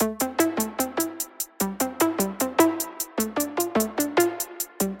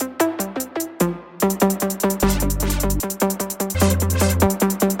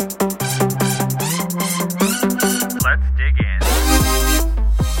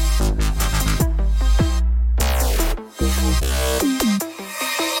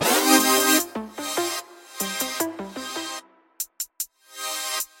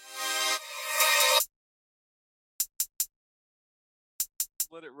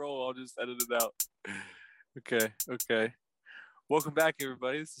roll. I'll just edit it out. Okay. Welcome back,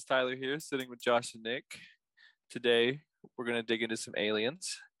 everybody. This is Tyler here, sitting with Josh and Nick. Today, we're going to dig into some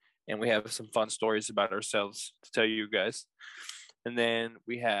aliens, and we have some fun stories about ourselves to tell you guys. And then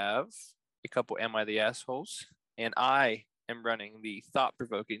we have a couple Am I the Assholes, and I am running the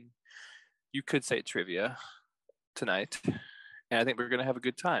thought-provoking, you could say trivia tonight. And I think we're going to have a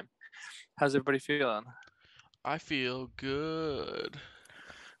good time. How's everybody feeling? I feel good.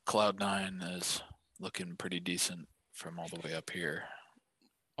 Cloud9 is looking pretty decent from all the way up here.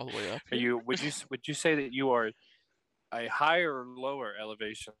 All the way up Are here? you? Would you say that you are a higher or lower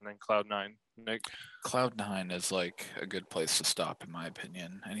elevation than Cloud9, Nick? Cloud9 is like a good place to stop, in my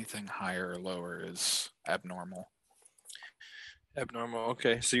opinion. Anything higher or lower is abnormal. Abnormal.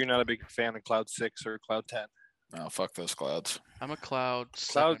 Okay, so you're not a big fan of Cloud6 or Cloud10. No, fuck those clouds. I'm a Cloud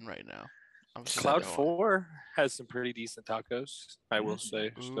 7 right now. I'm Cloud4 has some pretty decent tacos, I will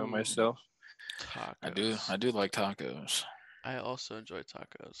say so Ooh. myself. Tacos. I do like tacos. I also enjoy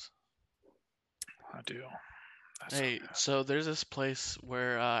tacos. I do. Hey, so there's this place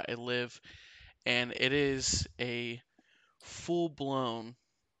where I live, and it is a full-blown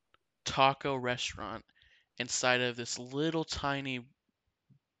taco restaurant inside of this little tiny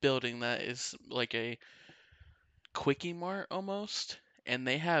building that is like a quickie mart almost, and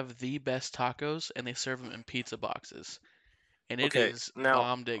they have the best tacos, and they serve them in pizza boxes, and it is now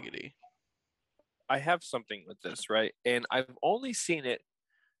bomb diggity. I have something with this, right? And I've only seen it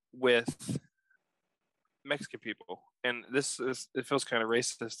with Mexican people, and it feels kind of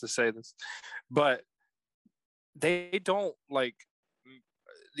racist to say this, but they don't like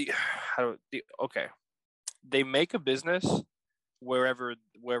they make a business wherever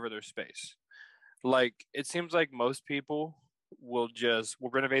there's space. Like, it seems like most people will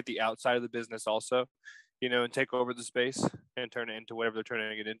renovate the outside of the business also, and take over the space and turn it into whatever they're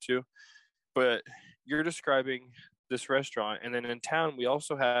turning it into. But you're describing this restaurant, and then in town we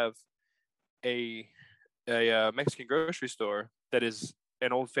also have a Mexican grocery store that is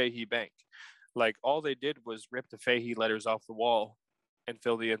an old Fahey bank. Like, all they did was rip the Fahey letters off the wall and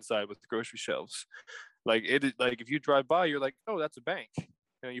fill the inside with grocery shelves. Like, if you drive by, you're like, oh, that's a bank.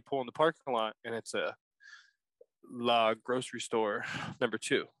 And you pull in the parking lot, and it's a La Grocery Store number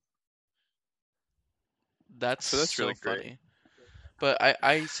 2. That's really funny. great. But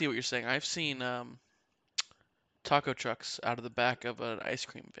I see what you're saying. I've seen taco trucks out of the back of an ice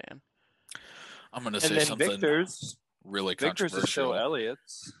cream van. I'm going to say something really Victor's is still controversial.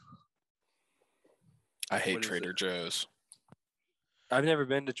 Elliot's. I hate Trader Joe's. I've never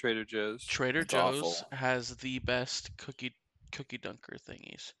been to Trader Joe's. Trader Joe's has the best cookie dunker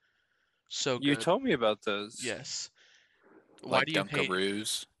thingies. So good. You told me about those. Yes. Why do you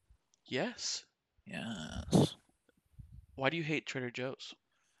Dunkaroos? Yes. Yes. Why do you hate Trader Joe's?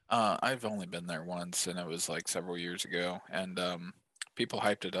 I've only been there once, and it was like several years ago, and people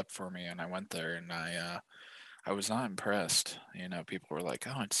hyped it up for me, and I went there, and I was not impressed. People were like,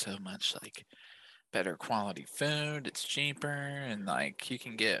 "Oh, it's so much like better quality food. It's cheaper, and like you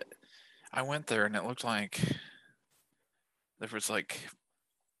can get." I went there, and it looked like there was like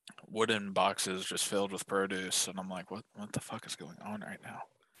wooden boxes just filled with produce, and I'm like, "What the fuck is going on right now?"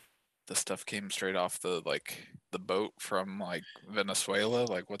 The stuff came straight off the boat from like Venezuela.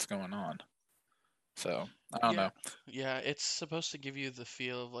 Like, what's going on? So I don't know. Yeah, it's supposed to give you the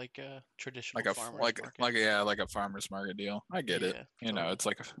feel of like a traditional farmer's market. Like a farmer's market deal. I get it. Totally. It's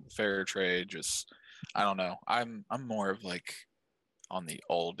like a fair trade. Just I don't know. I'm more of like on the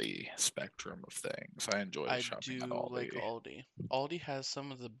Aldi spectrum of things. I enjoy shopping at Aldi. Like Aldi. Aldi has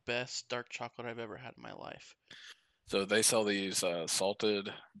some of the best dark chocolate I've ever had in my life. So they sell these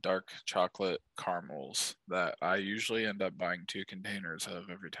salted dark chocolate caramels that I usually end up buying 2 containers of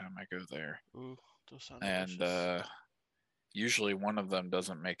every time I go there. Ooh, those sound delicious. And usually one of them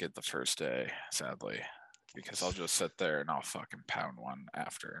doesn't make it the first day, sadly, because I'll just sit there and I'll fucking pound one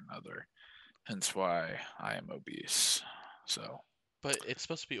after another. Hence why I am obese. So. But it's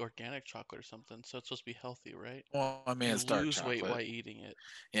supposed to be organic chocolate or something, so it's supposed to be healthy, right? Well, I mean, it's dark chocolate. You lose weight while eating it.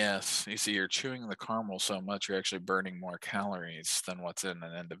 Yes. You see, you're chewing the caramel so much, you're actually burning more calories than what's in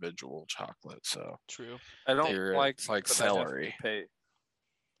an individual chocolate. So true. I don't like it's like celery.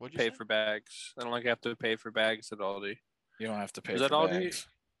 Pay for bags. I don't like have to pay for bags at Aldi. You don't have to pay for bags.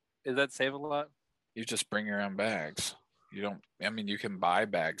 Does that save a lot? You just bring your own bags. You don't. I mean, you can buy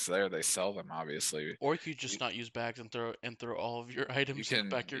bags there. They sell them, obviously. Or you just not use bags and throw all of your items in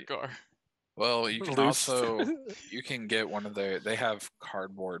the back of your car. Well, you can also you can get one of they have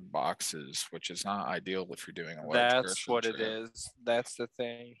cardboard boxes, which is not ideal if you're doing a large That's what it is. That's the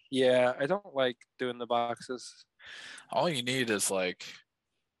thing. Yeah, I don't like doing the boxes. All you need is like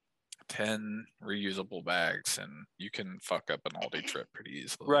 10 reusable bags, and you can fuck up an Aldi trip pretty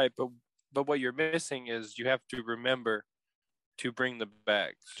easily. Right, but what you're missing is you have to remember to bring the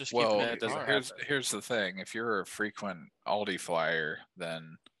bags. Just keep it in Well, your car. here's the thing. If you're a frequent Aldi flyer,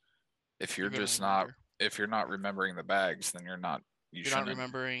 then if you're gonna just remember. if you're not remembering the bags, then you're not You're not going to you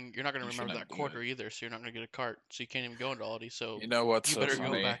remember that shouldn't do quarter it. either, so you're not going to get a cart, so you can't even go into Aldi. So You know what's you so better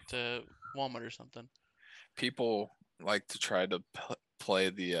funny? go back to Walmart or something. People like to try to play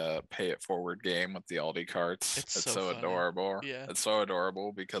the pay it forward game with the Aldi carts. It's so funny. adorable. Yeah. It's so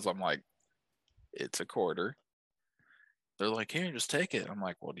adorable because I'm like, it's a quarter. They're like, here, just take it. I'm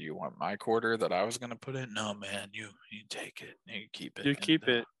like, well, do you want my quarter that I was gonna put in? No, man, you take it. You keep it. You keep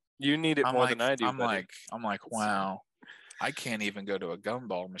it. You need it more than I do. I'm like, wow. I can't even go to a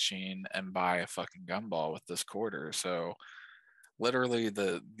gumball machine and buy a fucking gumball with this quarter. So literally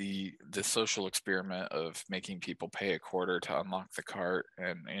the social experiment of making people pay a quarter to unlock the cart,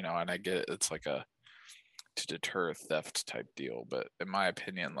 and and I get it, it's like a to deter theft type deal, but in my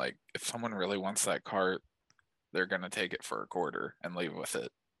opinion, like if someone really wants that cart, they're gonna take it for a quarter and leave with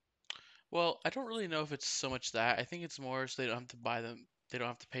it. Well, I don't really know if it's so much that. I think it's more so they don't have to buy them. They don't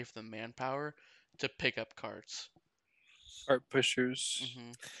have to pay for the manpower to pick up carts. Cart pushers.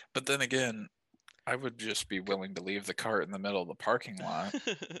 Hmm But then again, I would just be willing to leave the cart in the middle of the parking lot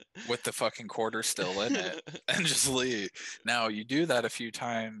with the fucking quarter still in it and just leave. Now you do that a few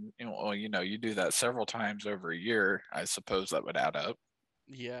times, you do that several times over a year. I suppose that would add up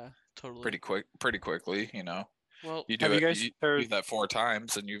Yeah, totally. pretty quickly. Well, You Have do you it. guys You heard? do that 4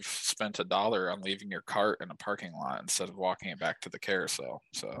 times, and you've spent $1 on leaving your cart in a parking lot instead of walking it back to the carousel.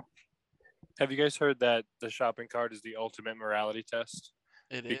 So Have you guys heard that the shopping cart is the ultimate morality test?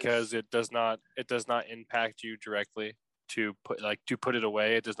 it Because is. it does not impact you directly to put it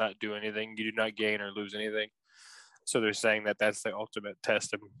away. It does not do anything. You do not gain or lose anything. So they're saying that that's the ultimate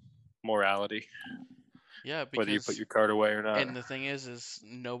test of morality, Yeah, whether you put because your cart away or not. and the thing is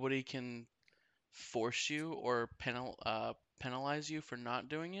nobody can force you or penalize you for not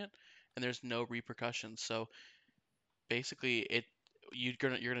doing it, and there's no repercussions. So basically, you're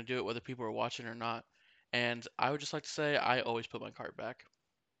gonna do it whether people are watching or not. And I would just like to say I always put my cart back.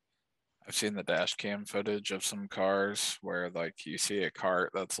 I've seen the dash cam footage of some cars where like you see a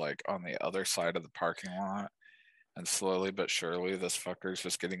cart that's like on the other side of the parking lot, and slowly but surely this fucker's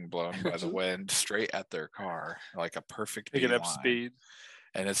just getting blown by the wind straight at their car, like a perfect Picking up beeline. speed.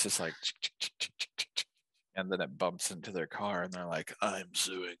 And it's just like, and then it bumps into their car, and they're like, I'm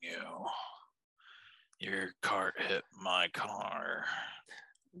suing you. Your cart hit my car.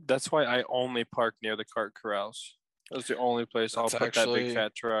 That's why I only park near the cart corrals. That's the only place I'll That's put that big actually-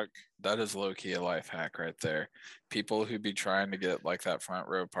 fat truck. That is low key a life hack right there. People who be trying to get like that front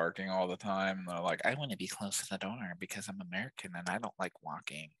row parking all the time, and they're like, I want to be close to the door because I'm American and I don't like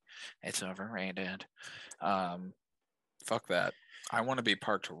walking. It's overrated. Fuck that. I want to be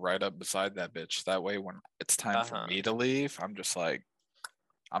parked right up beside that bitch. That way, when it's time for me to leave, I'm just like,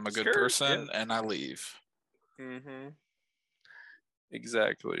 I'm a good Skirt, person, yeah. and I leave. Mm-hmm.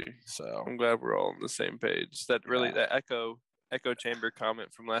 Exactly. So I'm glad we're all on the same page. That really Yeah. that echo chamber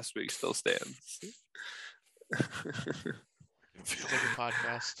comment from last week still stands. It's like a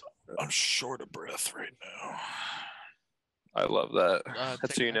podcast. I'm short of breath right now. I love that. That's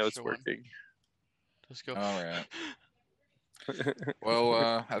Take so you an know it's extra one. working. Just go. All right.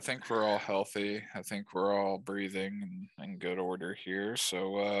 Well, I think we're all healthy. I think we're all breathing in good order here.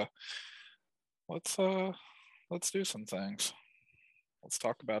 So let's do some things. Let's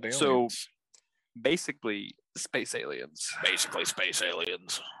talk about aliens. So basically, space aliens. Basically, space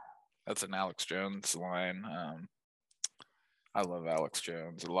aliens. That's an Alex Jones line. I love Alex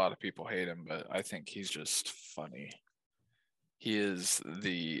Jones. A lot of people hate him, but I think he's just funny. He is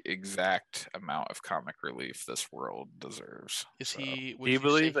the exact amount of comic relief this world deserves. Is So, he? Would Do you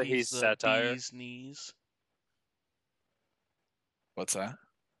believe say that he's the satire? bee's knees? what's that?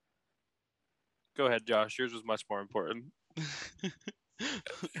 Go ahead, Josh. Yours was much more important.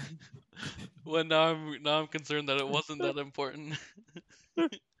 Well, now I'm concerned that it wasn't that important.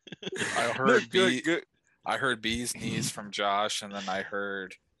 I heard good. I heard bees knees from Josh, and then I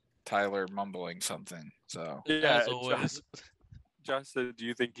heard Tyler mumbling something. So Yeah, As always. Josh said, "Do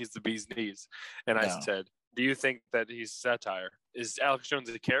you think he's the bee's knees?" And I No. said, "Do you think that he's satire? Is Alex Jones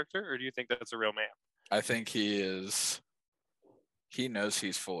a character, or do you think that's a real man?" I think he is. He knows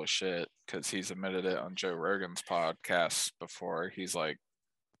he's full of shit because he's admitted it on Joe Rogan's podcast before. He's like,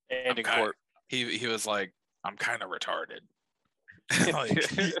 And in Okay. court, he was like, I'm kind of retarded.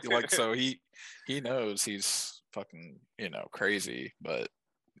 So he knows he's fucking crazy, but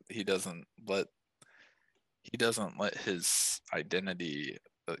he doesn't let his identity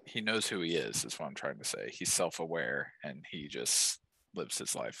he knows who he is what I'm trying to say. He's self-aware, and he just lives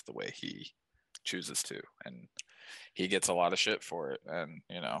his life the way he chooses to, and he gets a lot of shit for it, and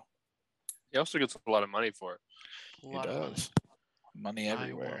He also gets a lot of money for it. A he lot of money. does. Money I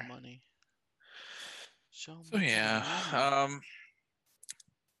everywhere. want money. Show So me yeah, money.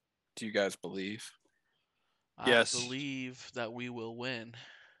 do you guys believe? Yes. I believe that we will win.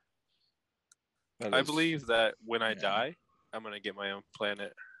 That I is- believe that when I yeah. die, I'm gonna get my own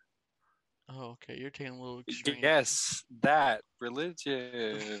planet. Oh, okay. You're taking a little extreme. Yes, that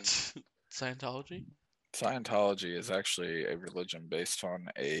religion. Scientology? Scientology is actually a religion based on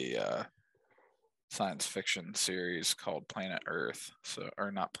a science fiction series called Planet Earth.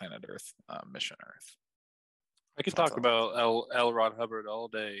 Or not Planet Earth, Mission Earth. I could Sounds talk like- about L. Ron Hubbard all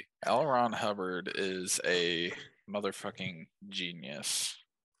day. L. Ron Hubbard is a motherfucking genius.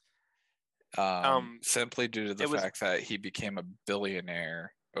 Simply due to the it was- fact that he became a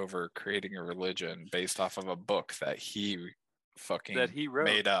billionaire over creating a religion based off of a book that he fucking That he wrote.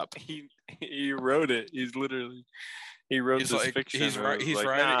 made up. He wrote it. He wrote He's this like fiction. he's right. and it was He's like,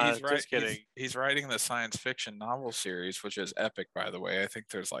 writing. nah, He's right. just kidding. He's writing the science fiction novel series, which is epic, by the way. I think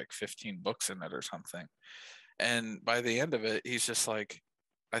there's like 15 books in it or something. And by the end of it, he's just like,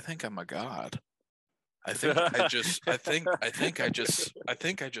 I think I'm a god. I think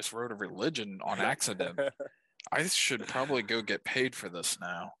I just wrote a religion on accident. I should probably go get paid for this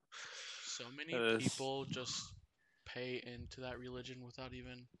now. So many Yes. people just pay into that religion without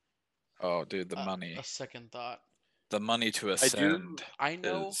even Oh, dude, the money. a second thought. The money to ascend. I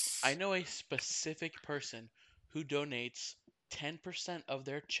know is- a specific person who donates 10% of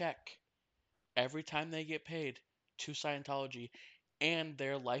their check every time they get paid to Scientology, and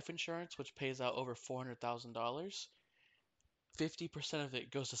their life insurance, which pays out over $400,000, 50% of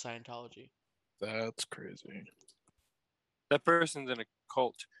it goes to Scientology. That's crazy. That person's in a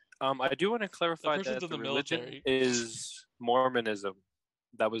cult. I do want to clarify person's that in the the religion military. is Mormonism.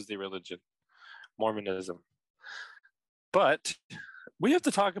 That was the religion, Mormonism. But we have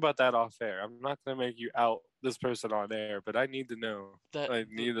to talk about that off air. I'm not going to make you out this person on air, but I need to know. I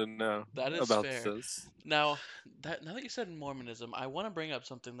need to know that is about fair. this. Now that you said Mormonism, I want to bring up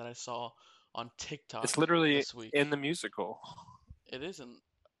something that I saw on TikTok. It's literally this week. in the musical. It isn't.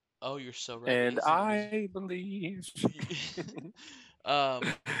 Oh, you're so right. And It is in the I believe.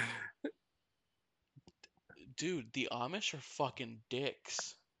 Dude, the Amish are fucking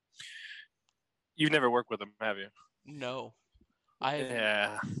dicks. You've never worked with them, have you? No, I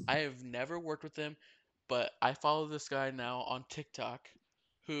have never worked with them, but I follow this guy now on TikTok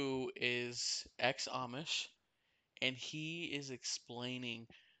who is ex-Amish, and he is explaining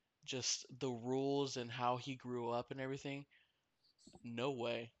just the rules and how he grew up and everything. No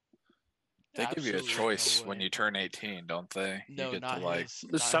way. They give you a Absolutely choice no when way. you turn 18, don't they? No, you get not to like. his.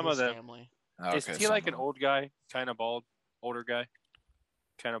 Not Some of his them. family. Is he like an old guy, kind of bald, older guy,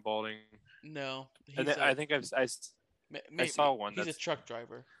 kind of balding? No, he's And then I think I maybe. saw one. He's a That's, truck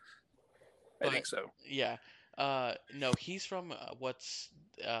driver. I think so. Yeah. No, he's from what's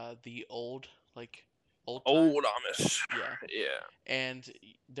the old old time? Old Amish. Yeah. Yeah. And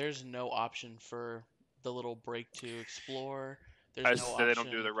there's no option for the little break to explore. There's I no said option. they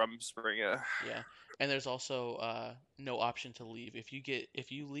don't do the Rumspringa. Yeah. And there's also no option to leave. If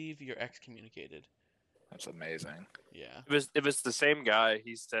you leave, you're excommunicated. That's amazing. Yeah. If it's the same guy,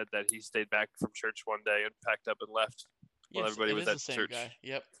 he said that he stayed back from church one day and packed up and left while Yes, everybody it was is at the same church. guy.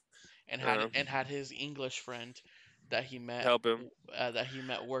 Yep. And Yeah. had his English friend that he met Help him.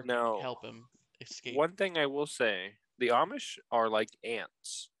 working No. help him escape. One thing I will say, the Amish are like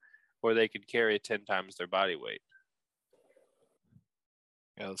ants, where they could carry 10 times their body weight.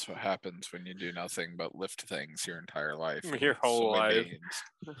 Yeah, that's what happens when you do nothing but lift things your entire life. and Your eat whole life.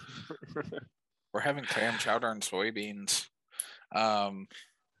 soybeans. We're having clam chowder and soybeans. Not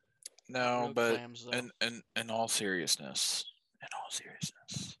No, real but clams, though. in all seriousness,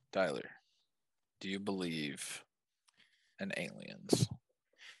 Tyler, do you believe in aliens?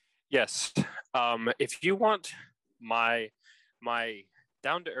 Yes. If you want my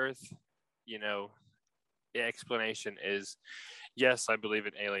down to earth, explanation is yes, I believe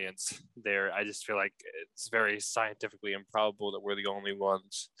in aliens. I just feel like it's very scientifically improbable that we're the only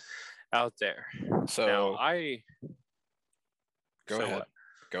ones out there. So Now, go so ahead. what?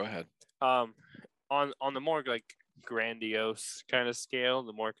 Go ahead. On the more like grandiose kind of scale,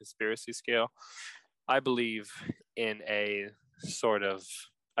 the more conspiracy scale, I believe in a sort of,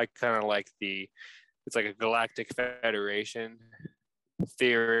 I kind of like it's like a galactic federation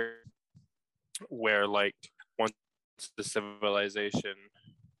theory where like once the civilization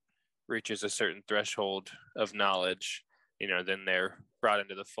reaches a certain threshold of knowledge, then they're brought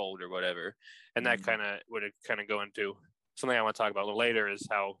into the fold or whatever. And that kind of would go into something I want to talk about a little later, is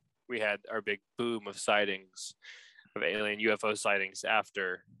how we had our big boom of sightings of alien UFO sightings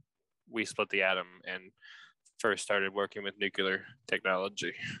after we split the atom and first started working with nuclear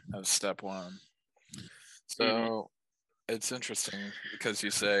technology. That was step one. So it's interesting because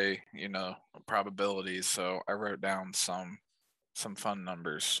you say, probabilities. So I wrote down some fun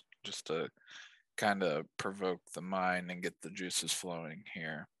numbers just to kind of provoke the mind and get the juices flowing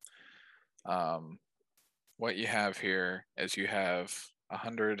here. What you have here is you have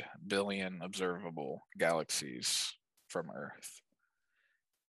 100 billion observable galaxies from Earth.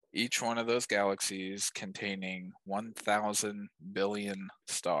 Each one of those galaxies containing 1,000 billion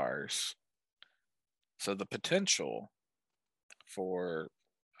stars. So the potential for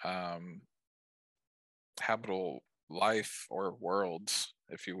habitable life or worlds,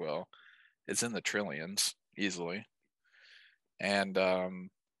 if you will, is in the trillions easily. And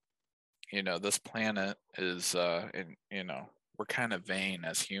this planet is we're kind of vain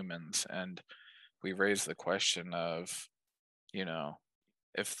as humans, and we raise the question of,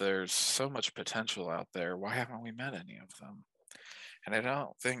 if there's so much potential out there, why haven't we met any of them? And I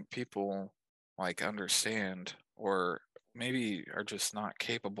don't think people understand, or maybe are just not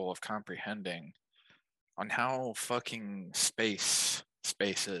capable of comprehending on how fucking space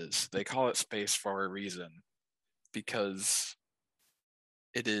is. They call it space for a reason, because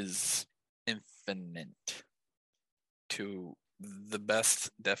it is infinite. To the best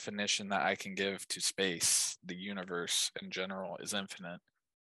definition that I can give to space, the universe in general is infinite.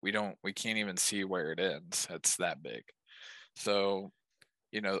 We can't even see where it ends. It's that big. So,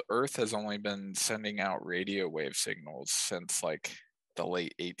 Earth has only been sending out radio wave signals since the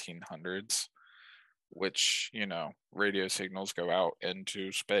late 1800s, which, radio signals go out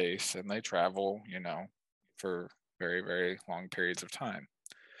into space and they travel, for very, very long periods of time.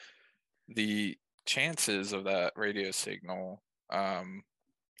 The chances of that radio signal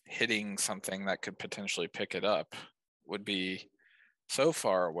hitting something that could potentially pick it up would be so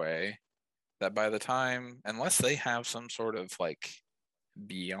far away that by the time, unless they have some sort of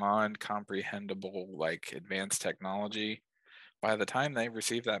beyond comprehensible advanced technology, by the time they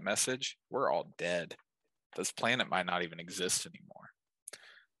receive that message, we're all dead. This planet might not even exist anymore.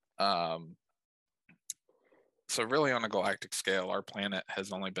 So really, on a galactic scale, our planet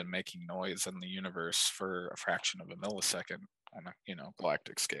has only been making noise in the universe for a fraction of a millisecond on a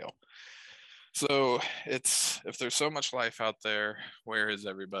galactic scale. So if there's so much life out there, where is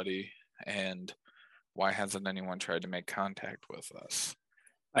everybody, and why hasn't anyone tried to make contact with us?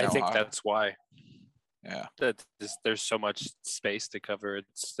 I think that's why. Yeah. There's so much space to cover.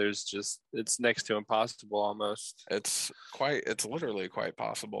 It's next to impossible almost. It's literally quite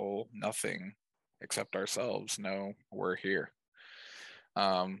possible. Nothing except ourselves know we're here.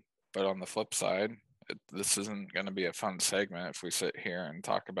 But on the flip side, this isn't going to be a fun segment if we sit here and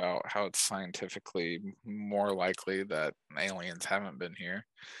talk about how it's scientifically more likely that aliens haven't been here.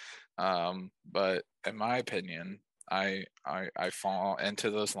 But in my opinion, I fall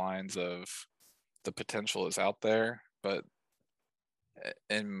into those lines of the potential is out there, but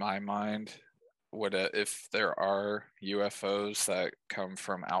in my mind, if there are UFOs that come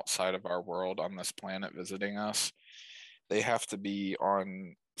from outside of our world on this planet visiting us, they have to be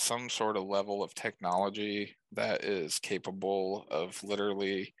on some sort of level of technology that is capable of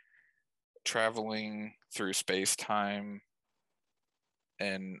literally traveling through space-time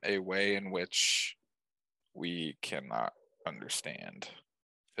in a way in which we cannot understand.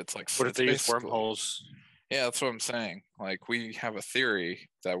 It's what if they use wormholes? Yeah, that's what I'm saying. We have a theory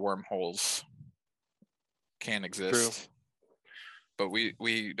that wormholes can exist. True. But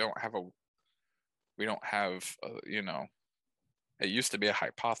we don't have it used to be a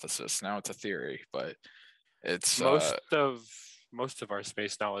hypothesis, now it's a theory, but it's most of our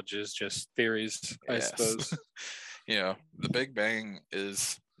space knowledge is just theories, I suppose. The Big Bang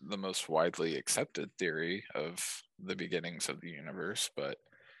is the most widely accepted theory of the beginnings of the universe, but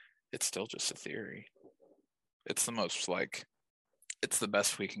it's still just a theory. It's the most it's the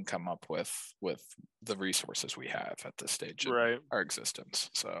best we can come up with the resources we have at this stage of our existence.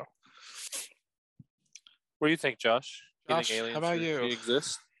 So what do you think, Josh? Do you think aliens how about you?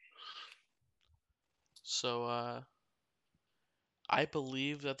 Exist? So I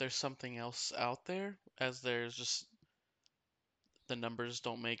believe that there's something else out there, as there's just the numbers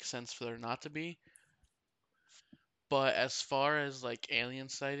don't make sense for there not to be. But as far as alien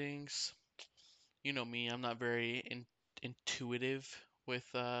sightings, you know me, I'm not very intuitive with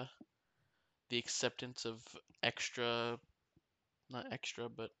the acceptance of not extra,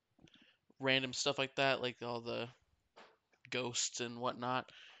 but random stuff like that, like all the ghosts and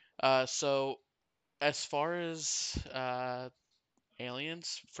whatnot. So as far as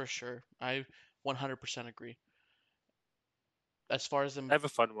aliens, for sure, I 100% agree. As far as I have a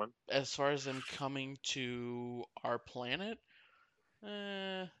fun one. them coming to our planet,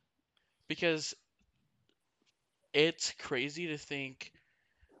 eh, because it's crazy to think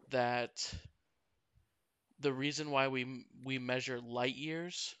that the reason why we measure light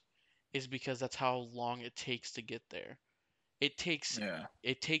years is because that's how long it takes to get there. It takes Yeah.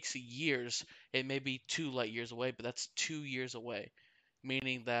 it takes years. It may be 2 light years away, but that's 2 years away.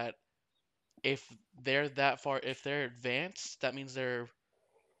 Meaning that if they're that far, if they're advanced, that means they're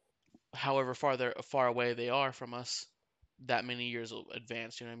however far away they are from us, that many years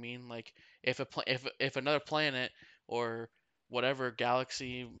advanced. You know what I mean? Like if another planet or whatever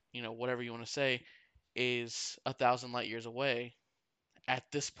galaxy, whatever you want to say, is 1,000 light years away, at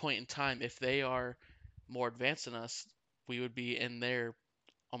this point in time, if they are more advanced than us, we would be in their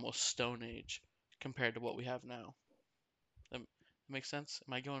almost Stone Age compared to what we have now. That makes sense?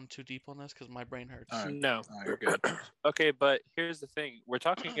 Am I going too deep on this? Because my brain hurts. No. You're good. Okay, but here's the thing. We're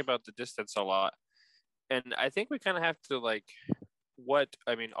talking about the distance a lot. And I think we kind of have to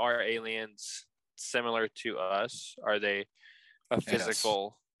are aliens similar to us? Are they a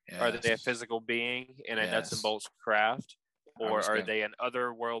physical are they a physical being in a nuts and bolts craft? Or are they an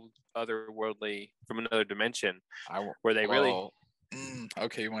otherworldly from another dimension? Where they really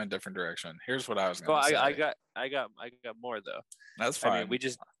okay, you went a different direction. Here's what I was Well, gonna say. I got more though. That's fine. I mean,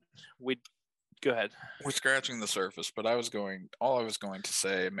 we go ahead. We're scratching the surface, but all I was going to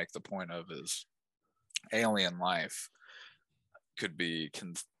say, make the point of, is alien life could be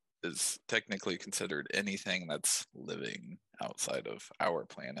is technically considered anything that's living outside of our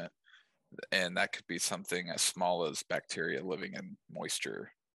planet, and that could be something as small as bacteria living in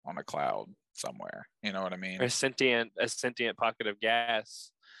moisture on a cloud somewhere. You know what I mean? Or a sentient pocket of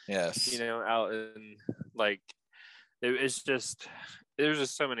gas. Yes. Out in it's just there's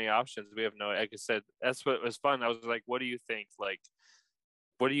just so many options. We have like I said, that's what was fun. I was like, what do you think?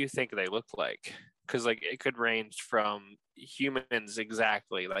 What do you think they look like? Because it could range from humans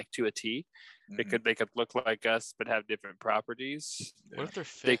exactly to a T. Mm-hmm. They could look like us but have different properties. What if they're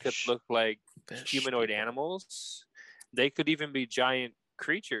fish? They could look like humanoid animals. They could even be giant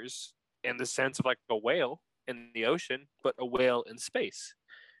creatures in the sense of a whale in the ocean, but a whale in space.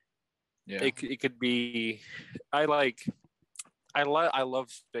 Yeah. It could be. I love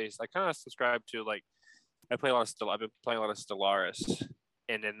space. I kind of subscribe to I've been playing a lot of Stellaris,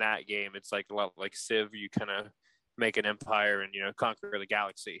 and in that game, it's a lot like Civ. You kind of make an empire and conquer the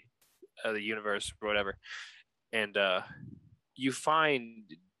galaxy, the universe, or whatever. And you find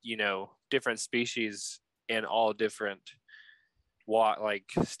different species in all different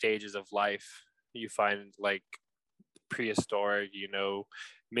stages of life. You find prehistoric,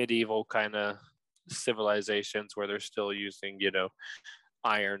 medieval kind of civilizations where they're still using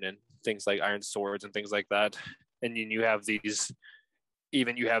iron and things like iron swords and things like that. And then you have these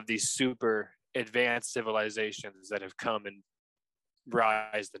super advanced civilizations that have come and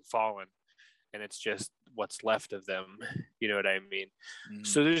rised and fallen, and it's just what's left of them. You know what I mean?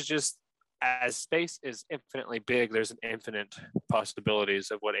 So there's just, as space is infinitely big, there's an infinite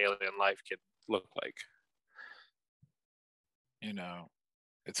possibilities of what alien life can look like.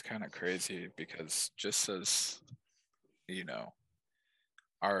 It's kind of crazy because just as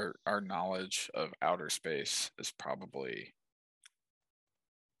our knowledge of outer space is probably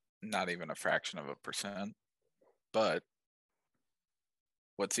not even a fraction of a percent, but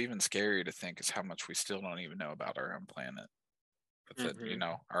what's even scary to think is how much we still don't even know about our own planet, within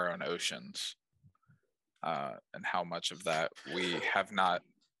our own oceans, and how much of that we have not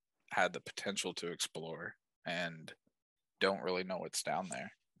had the potential to explore and don't really know what's down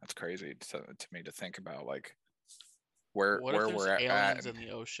there. That's crazy to me to think about, where we're at. Aliens in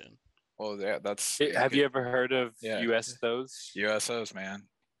the ocean? Well, yeah, that's. Have you ever heard of USOs? USOs, man.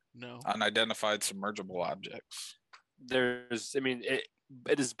 No. Unidentified submergible objects.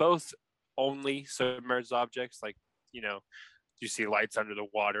 It is both only submerged objects, you see lights under the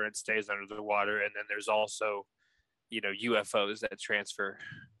water and stays under the water, and then there's also UFOs that transfer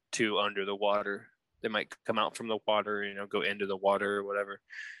to under the water. They might come out from the water, go into the water or whatever.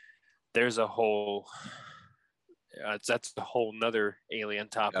 There's a whole that's a whole nother alien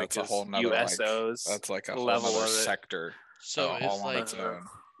topic. That's a whole nother USOs. That's a whole other sector. So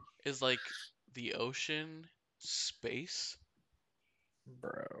is the ocean space?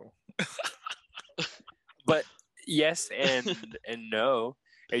 Bro. But yes and no.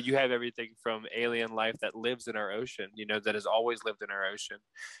 And you have everything from alien life that lives in our ocean, that has always lived in our ocean.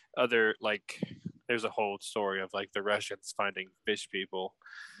 Other there's a whole story of like the Russians finding fish people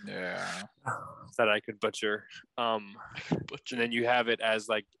Yeah. that I could butcher. Butcher. And then you have it as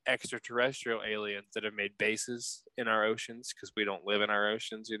like extraterrestrial aliens that have made bases in our oceans because we don't live in our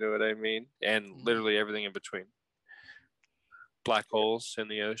oceans. You know what I mean? And literally everything in between. Black holes in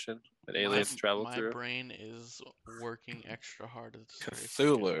the ocean that aliens travel my through. brain is working extra hard at this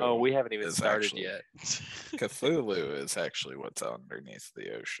very Cthulhu. Oh, we haven't even is started actually- yet. Cthulhu is actually what's underneath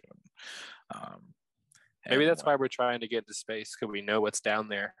the ocean. Maybe and that's why we're trying to get into space because we know what's down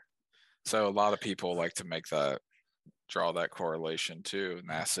there. So a lot of people like to draw that correlation too.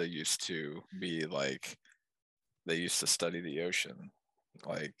 NASA used to be like, they used to study the ocean,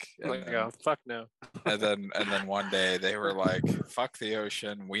 like, Oh, fuck no. and then one day they were like, fuck the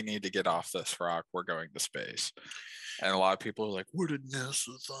ocean, we need to get off this rock, we're going to space. And a lot of people are like, what did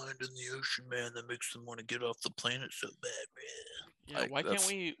NASA find in the ocean, man, that makes them want to get off the planet so bad, man? Yeah, Like,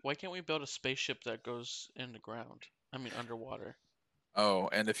 why can't we build a spaceship that goes in the ground? I mean, underwater. Oh,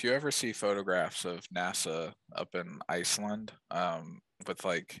 and if you ever see photographs of NASA up in Iceland, with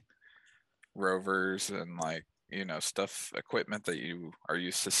like rovers and like, stuff, equipment that you are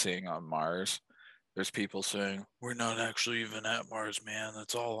used to seeing on Mars, there's people saying, we're not actually even at Mars, man.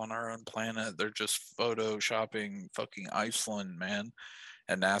 That's all on our own planet. They're just photoshopping fucking Iceland, man.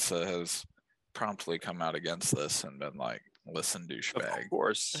 And NASA has promptly come out against this and been like, listen, douchebag. Of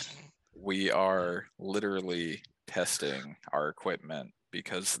course. We are literally testing our equipment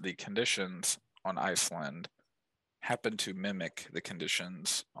because the conditions on Iceland happen to mimic the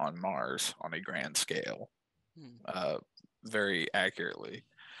conditions on Mars on a grand scale, very accurately.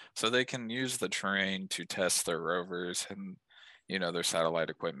 So they can use the terrain to test their rovers and, their satellite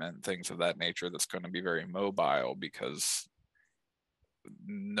equipment, things of that nature that's going to be very mobile because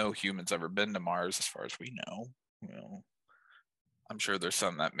no human's ever been to Mars as far as we know. I'm sure there's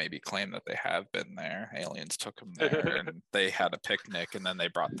some that maybe claim that they have been there. Aliens took them there and they had a picnic and then they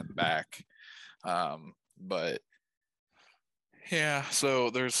brought them back. But yeah, so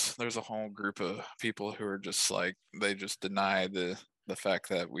there's a whole group of people who are just like, they just deny the fact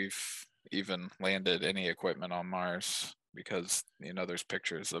that we've even landed any equipment on Mars because, there's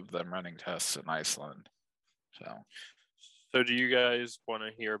pictures of them running tests in Iceland. So do you guys want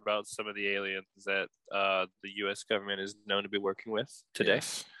to hear about some of the aliens that the U.S. government is known to be working with today?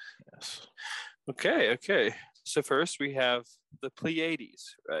 Yes. Okay. So first we have the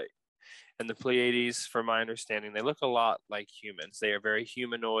Pleiades, right? And the Pleiades, from my understanding, they look a lot like humans. They are very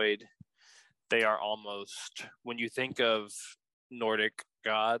humanoid. They are almost, when you think of Nordic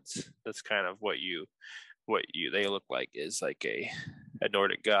gods, that's kind of what they look like, is like a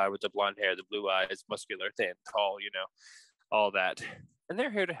Nordic god with the blonde hair, the blue eyes, muscular, thin, tall, all that. And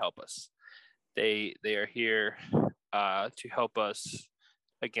they're here to help us. They are here to help us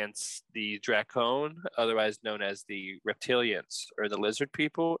against the Dracone, otherwise known as the reptilians or the lizard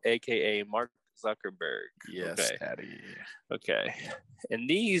people, aka Mark Zuckerberg. Yes, Daddy. Okay. And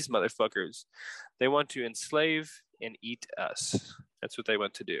these motherfuckers, they want to enslave and eat us. That's what they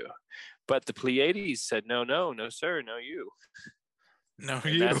want to do. But the Pleiades said, no, sir, no, you. No,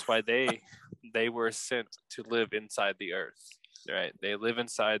 and you. That's why they were sent to live inside the earth, right? They live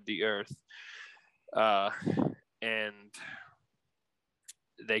inside the earth, and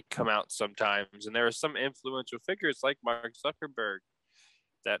they come out sometimes. And there are some influential figures like Mark Zuckerberg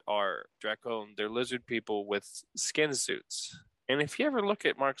that are Dracone. They're lizard people with skin suits. And if you ever look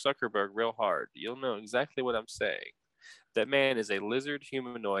at Mark Zuckerberg real hard, you'll know exactly what I'm saying. That man is a lizard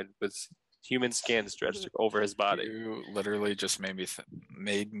humanoid with human skin stretched over his body. You literally just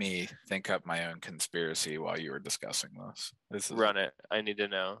made me think up my own conspiracy while you were discussing this. Run it. I need to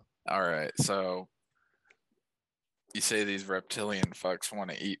know. All right. So you say these reptilian fucks want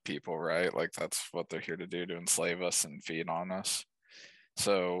to eat people, right? Like that's what they're here to do, to enslave us and feed on us.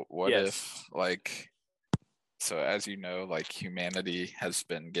 So what if, like, so as you know, like humanity has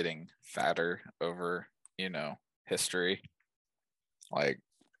been getting fatter over, history. Like,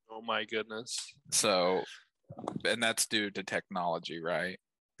 oh my goodness. So, and that's due to technology, right?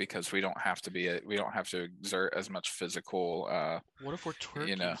 Because we don't have to exert as much physical. What if we're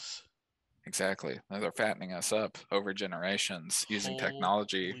turkeys? Exactly. They're fattening us up over generations using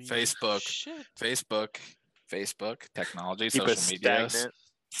technology. Facebook, technology, keep social media. Stagnant.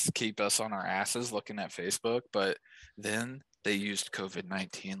 Keep us on our asses looking at Facebook. But then they used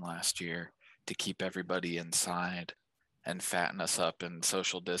COVID-19 last year to keep everybody inside and fatten us up and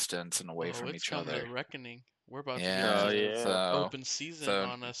social distance and away from each other. It's coming, a reckoning. We're about to get open season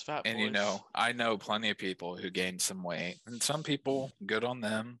on us fat boys. And I know plenty of people who gained some weight, and some people, good on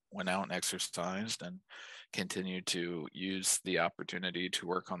them, went out and exercised and continue to use the opportunity to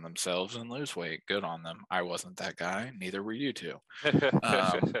work on themselves and lose weight. Good on them. I wasn't that guy. Neither were you two.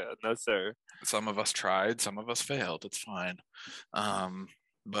 No, sir. Some of us tried, some of us failed. It's fine.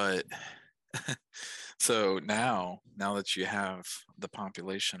 But so now that you have the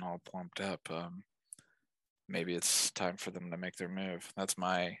population all plumped up, maybe it's time for them to make their move. That's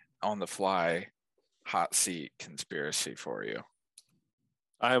my on the fly hot seat conspiracy for you.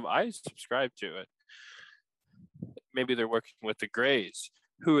 I subscribe to it. Maybe they're working with the Greys.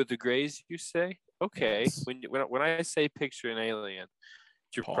 Who are the Greys, you say? Okay. Yes. When I say picture an alien,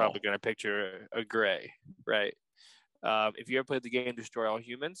 you're Paul. probably going to picture a Grey, right? If you ever played the game Destroy All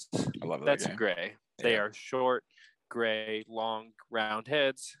Humans, I love that that's game. a Grey. They Yeah. are short, gray, long, round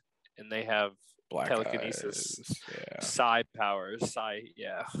heads, and they have Black telekinesis, eyes. Yeah. psi powers,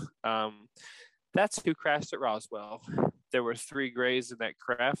 that's who crashed at Roswell. There were 3 Greys in that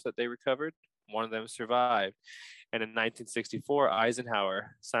craft that they recovered. One of them survived. And in 1964,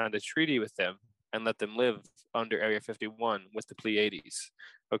 Eisenhower signed a treaty with them and let them live under Area 51 with the Pleiades.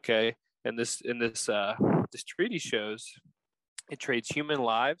 Okay, and this treaty shows it trades human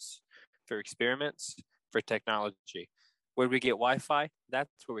lives for experiments for technology. Where did we get Wi-Fi? That's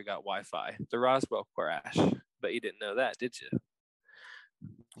where we got Wi-Fi. The Roswell crash. But you didn't know that, did you?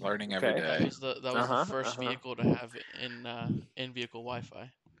 Learning every Okay. day. That was the first vehicle to have in vehicle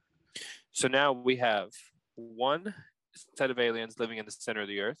Wi-Fi. So now we have 1 set of aliens living in the center of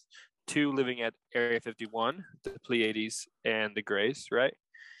the Earth, 2 living at Area 51, the Pleiades and the Greys, right?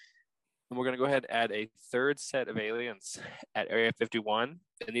 And we're going to go ahead and add a 3rd set of aliens at Area 51,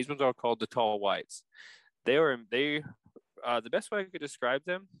 and these ones are called the Tall Whites. The best way I could describe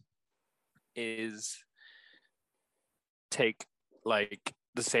them is take like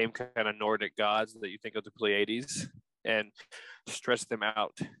the same kind of Nordic gods that you think of the Pleiades and stretch them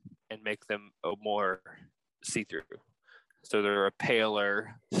out and make them more see-through. So they're a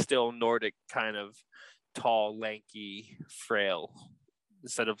paler, still Nordic kind of tall, lanky, frail.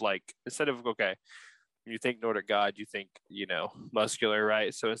 Instead of okay, when you think Nordic god, you think, muscular,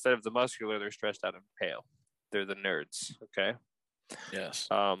 right? So instead of the muscular, they're stretched out and pale. They're the nerds, okay? Yes.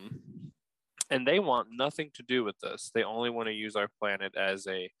 And they want nothing to do with us. They only want to use our planet as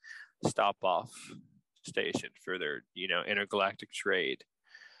a stop-off station for their, intergalactic trade.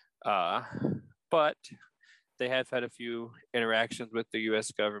 But they have had a few interactions with the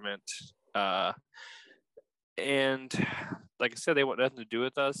U.S. government. And like I said, they want nothing to do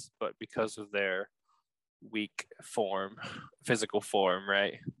with us, but because of their weak physical form,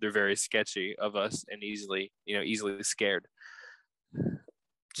 right? They're very sketchy of us and easily scared.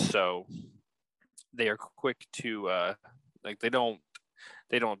 So they are quick to they don't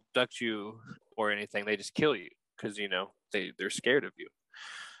abduct you or anything. They just kill you because they're scared of you.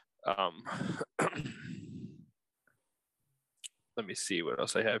 Let me see what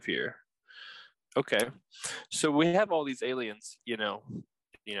else I have here. Okay, so we have all these aliens,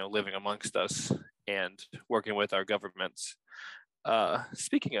 living amongst us and working with our governments.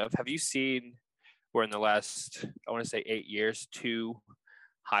 Speaking of, have you seen where in the last, I want to say 8 years, 2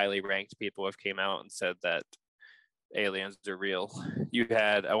 highly ranked people have came out and said that aliens are real? You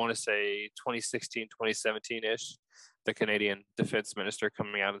had, I want to say 2016, 2017-ish, the Canadian defense minister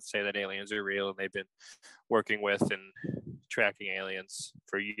coming out and say that aliens are real and they've been working with and tracking aliens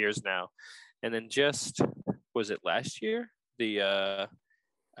for years now. And then was it last year?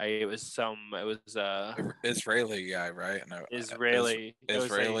 Israeli guy, right? No, Israeli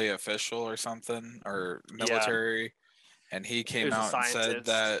official or something, or military, yeah. And he came out and said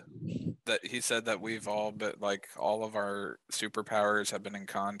that he said that we've all been, like, all of our superpowers have been in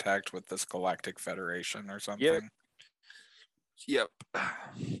contact with this galactic federation or something. Yep.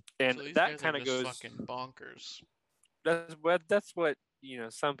 And so that kind of goes fucking bonkers. That's what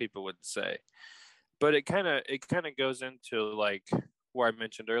some people would say, but it kind of goes into like where I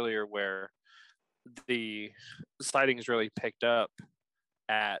mentioned earlier, where the sightings really picked up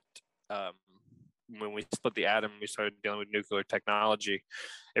at when we split the atom, we started dealing with nuclear technology.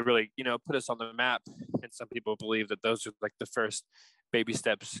 It really put us on the map, and some people believe that those are like the first baby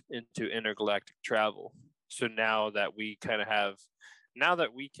steps into intergalactic travel. So now that we can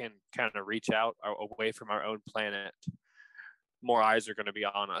kind of reach out away from our own planet, more eyes are going to be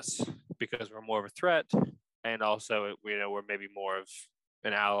on us because we're more of a threat, and also we're maybe more of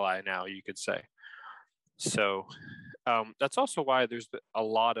an ally now, you could say. So that's also why there's a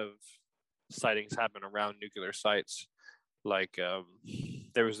lot of sightings happen around nuclear sites. Like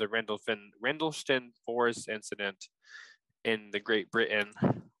there was the Rendlesham Forest incident in the Great Britain,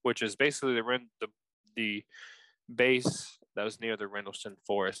 which is basically the base that was near the Rendlesham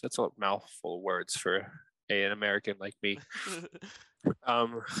Forest. That's a mouthful of words for an American like me.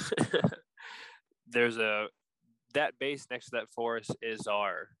 Um, there's that base next to that forest is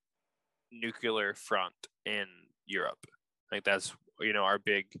our nuclear front in Europe. Like that's our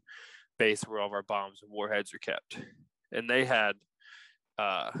big base where all of our bombs and warheads are kept. And they had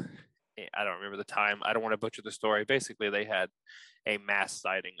I don't remember the time. I don't want to butcher the story. Basically, they had a mass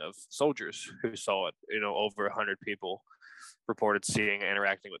sighting of soldiers who saw it. Over 100 people reported seeing and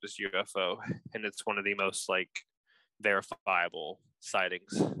interacting with this UFO, and it's one of the most verifiable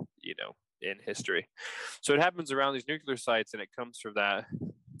sightings, in history. So it happens around these nuclear sites, and it comes from that.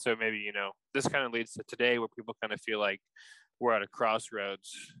 So maybe this kind of leads to today, where people kind of feel like we're at a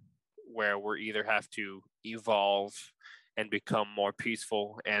crossroads where we either have to evolve and become more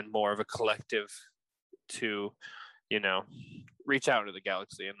peaceful and more of a collective to, reach out into the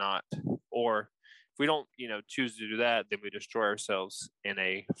galaxy and not, or if we don't, choose to do that, then we destroy ourselves in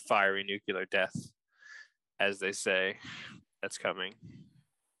a fiery nuclear death, as they say, that's coming.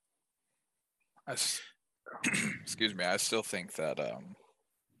 Excuse me. I still think that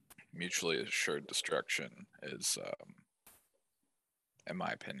mutually assured destruction is, in my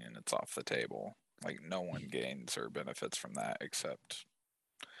opinion, it's off the table. Like, no one gains or benefits from that except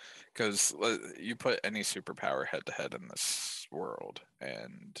because you put any superpower head to head in this world,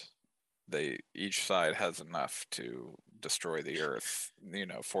 and each side has enough to destroy the Earth,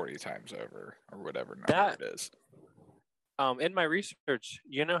 40 times over or whatever number it is. In my research,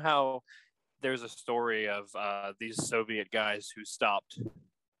 how there's a story of these Soviet guys who stopped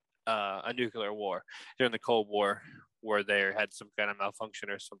a nuclear war during the Cold War, where they had some kind of malfunction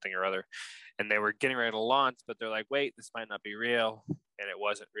or something or other, and they were getting ready to launch, but they're like, wait, this might not be real, and it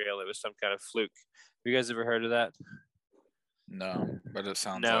wasn't real. It was some kind of fluke. Have you guys ever heard of that? No, but it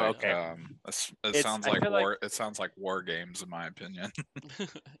sounds okay. It sounds like war. It sounds like war games, in my opinion.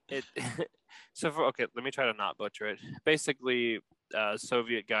 Okay, let me try to not butcher it. Basically,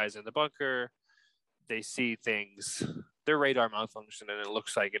 Soviet guys in the bunker, they see things, their radar malfunction, and it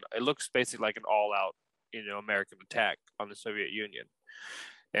looks basically like an all-out, American attack on the Soviet Union,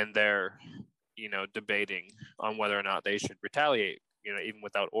 and they're, debating on whether or not they should retaliate, even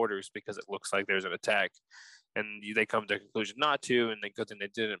without orders, because it looks like there's an attack, and they come to a conclusion not to, and good thing they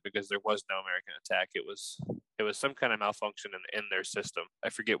didn't, because there was no American attack. It was some kind of malfunction in their system. I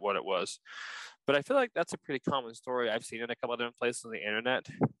forget what it was, but I feel like that's a pretty common story. I've seen it a couple other places on the internet.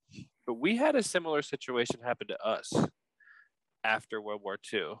 But we had a similar situation happen to us after World War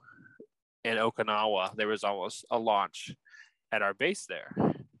II. In Okinawa, there was almost a launch at our base there.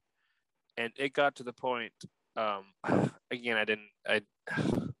 And it got to the point, again,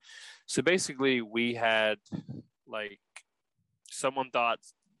 so basically we had, someone thought,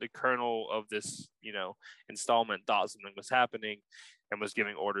 the colonel of this, installment thought something was happening and was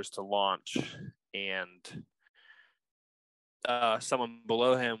giving orders to launch. And someone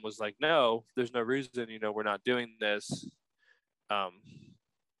below him was like, no, there's no reason, we're not doing this.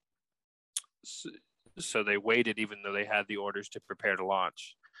 So they waited, even though they had the orders to prepare to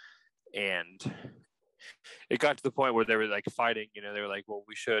launch. And it got to the point where they were fighting, they were like, well,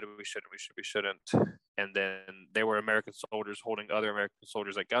 we shouldn't. And then there were American soldiers holding other American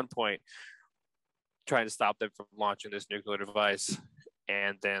soldiers at gunpoint, trying to stop them from launching this nuclear device.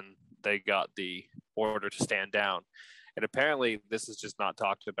 And then they got the order to stand down. And apparently this is just not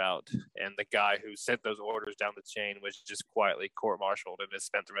talked about. And the guy who sent those orders down the chain was just quietly court-martialed and has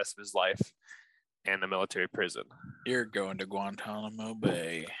spent the rest of his life in a military prison. You're going to Guantanamo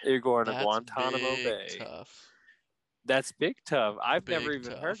Bay. That's Bay. Tough. That's big tough. I've never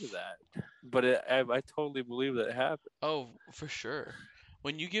even heard of that, but I totally believe that it happened. Oh, for sure.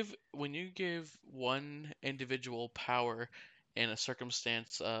 When you give one individual power in a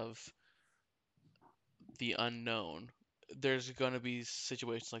circumstance of the unknown, there's going to be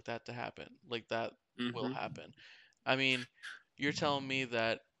situations like that to happen. Like that will happen. I mean, you're telling me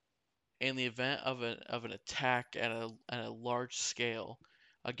that in the event of an attack at a large scale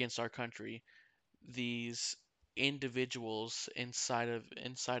against our country, these individuals inside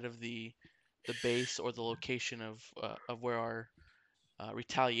of the base or the location of where our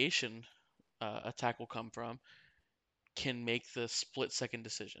retaliation attack will come from can make the split-second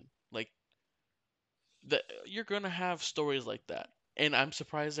decision. Like you're gonna have stories like that, and I'm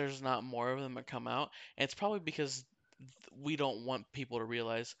surprised there's not more of them that come out. And it's probably because we don't want people to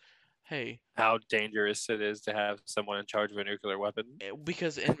realize, hey, how dangerous it is to have someone in charge of a nuclear weapon.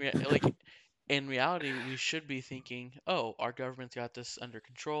 Because in reality, we should be thinking, oh, our government's got this under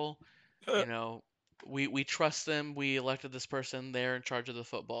control. We trust them. We elected this person. They're in charge of the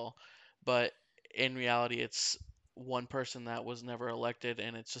football. But in reality, it's one person that was never elected,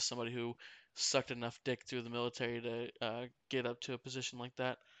 and it's just somebody who sucked enough dick through the military to get up to a position like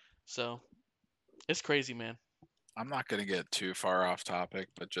that. So it's crazy, man. I'm not going to get too far off topic,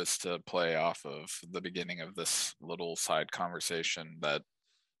 but just to play off of the beginning of this little side conversation that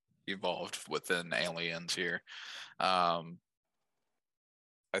evolved within aliens here. I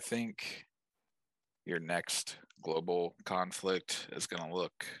think your next global conflict is going to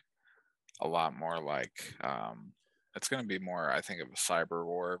look a lot more like it's going to be more, I think, of a cyber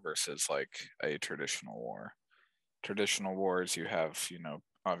war versus like a traditional war. Traditional wars, you have,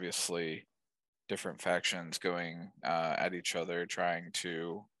 obviously different factions going at each other, trying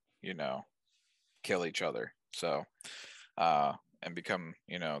to, kill each other. So, and become,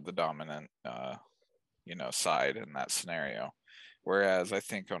 the dominant, side in that scenario. Whereas I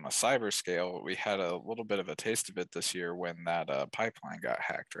think on a cyber scale, we had a little bit of a taste of it this year when that pipeline got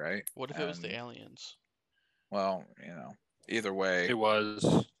hacked, right? What if it was the aliens? Well, either way, It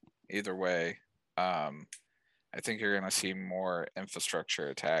was. either way, I think you're going to see more infrastructure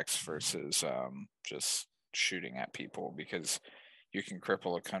attacks versus just shooting at people, because you can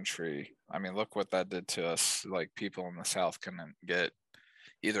cripple a country. I mean, look what that did to us. Like, people in the South couldn't get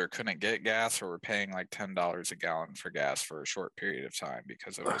gas, or were paying like $10 a gallon for gas for a short period of time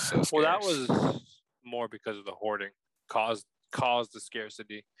because it was so scarce. Well, that was more because of the hoarding caused the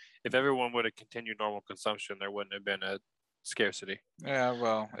scarcity. If everyone would have continued normal consumption, there wouldn't have been a scarcity. Yeah,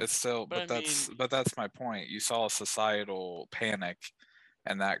 well, it's still, But but I mean, that's my point. You saw a societal panic,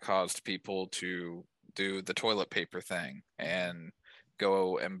 and that caused people to do the toilet paper thing and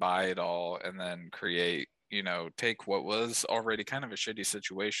go and buy it all, and then create, take what was already kind of a shitty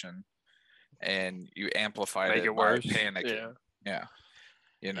situation, and you amplified Make it it by worse. panicking. Yeah.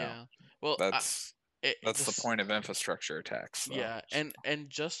 yeah. Well, That's the point of infrastructure attacks, though. Yeah, and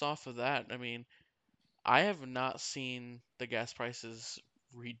just off of that, I mean, I have not seen the gas prices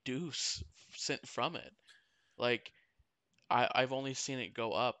reduce from it. Like I've only seen it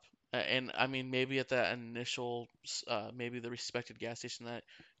go up. And I mean, maybe at that initial, maybe the respected gas station that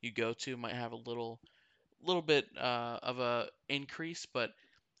you go to might have a little bit of a increase, but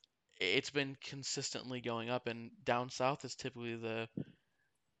it's been consistently going up. And down south is typically the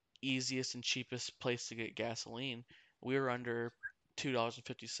easiest and cheapest place to get gasoline. We were under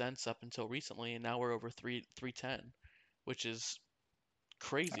 $2.50 up until recently, and now we're over 3.10, which is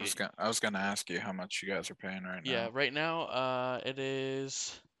crazy. I was gonna ask you how much you guys are paying right Yeah, now. right now it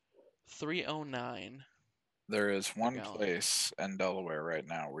is 309 There is per one gallon. place in Delaware right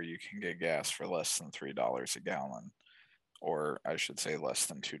now where you can get gas for less than $3 a gallon, or I should say less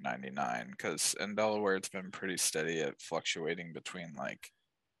than $2.99. Because in Delaware, it's been pretty steady at fluctuating between like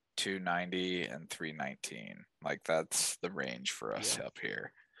 $2.90 and $3.19. Like, that's the range for us Yeah. up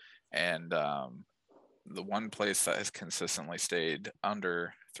here. And the one place that has consistently stayed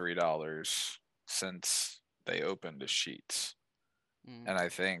under $3 since they opened is Sheets. Mm. And I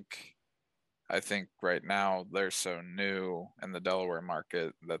think right now they're so new in the Delaware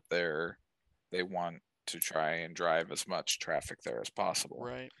market that they want to try and drive as much traffic there as possible.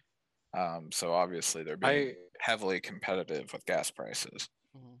 Right. So obviously they're being heavily competitive with gas prices.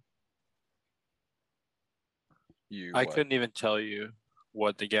 Mhm. I couldn't even tell you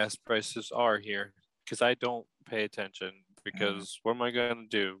what the gas prices are here because I don't pay attention. Because what am I gonna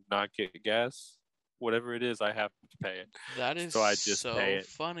do? Not get gas? Whatever it is, I have to pay it. That is So I just pay so it.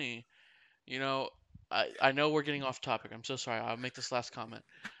 funny. You know, I know we're getting off topic. I'm so sorry. I'll make this last comment.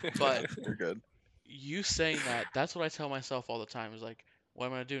 But You're good. you saying that, that's what I tell myself all the time is like, what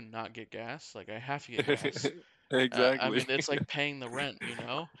am I gonna do? Not get gas? Like, I have to get gas. I Exactly. mean, it's like paying the rent, you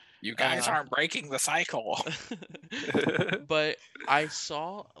know? You guys Uh, aren't breaking the cycle. but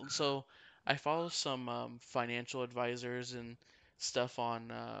so I follow some financial advisors and stuff on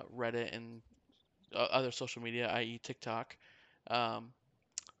Reddit and other social media, i.e. TikTok. Um,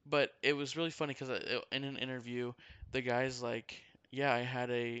 but it was really funny because in an interview, the guy's like, "Yeah, I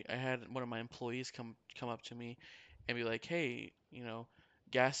had one of my employees come up to me and be like, hey,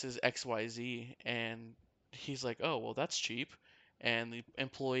 gas is XYZ," and he's like, "Oh, well, that's cheap." And the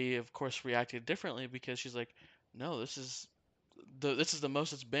employee, of course, reacted differently because she's like, "No, this is the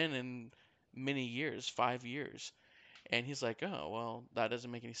most it's been in many years, 5 years." And he's like, "Oh, well, that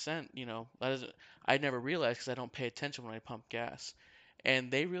doesn't make any sense. That doesn't. I never realized because I don't pay attention when I pump gas."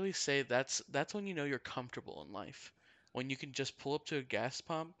 And they really say that's when you know you're comfortable in life, when you can just pull up to a gas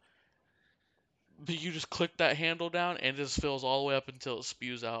pump, but you just click that handle down and it just fills all the way up until it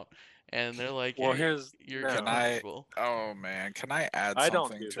spews out. And they're like, Well, "Hey, here's you're Can no. I? comfortable." Oh man, can I add I don't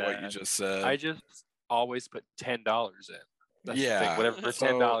something do to what you that. just said? I just always put $10 in. That's the thing. Yeah. Whatever So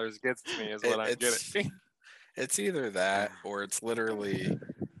 $10 gets me is what I'm it's getting. it's either that or it's literally,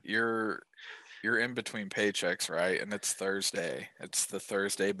 you're in between paychecks, right? And it's Thursday. It's the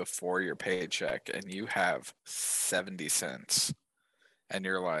Thursday before your paycheck, and you have 70 cents. And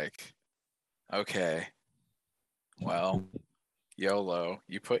you're like, okay, well, YOLO.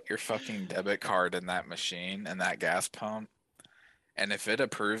 You put your fucking debit card in that machine and that gas pump, and if it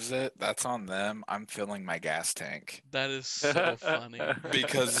approves it, that's on them. I'm filling my gas tank That is so funny.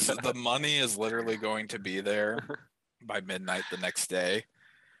 because the money is literally going to be there by midnight the next day.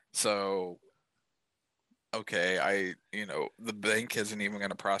 So, okay, the bank isn't even going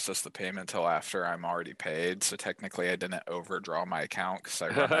to process the payment till after I'm already paid. So technically, I didn't overdraw my account because I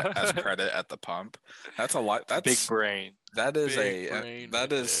run it as credit at the pump. That's a lot. Big That's brain. that is Big a brain that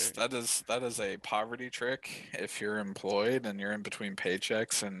right is there. that is a poverty trick if you're employed and you're in between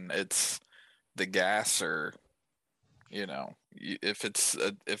paychecks and it's the gas or if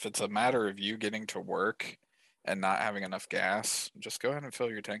it's a matter of you getting to work and not having enough gas, just go ahead and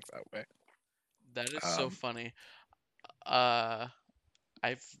fill your tank that way. That is so Um, funny. Uh,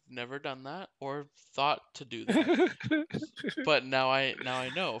 I've never done that or thought to do that, but now I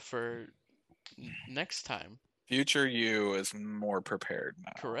know for next time. Future you is more prepared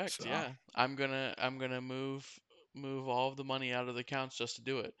now. Correct, So yeah. I'm gonna move all of the money out of the accounts just to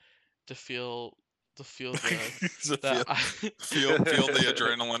do it, to feel the So that feel the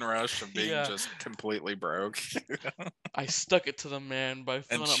adrenaline rush of being yeah, just completely broke I stuck it to the man by and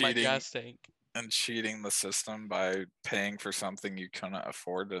filling up my gas tank. cheating the system by paying for something you couldn't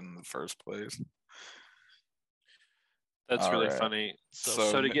afford in the first place. That's All really right. funny.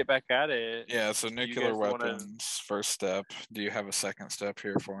 So So to get back at it, Yeah, so do you nuclear guys want to? weapons, first step. Do you have a second step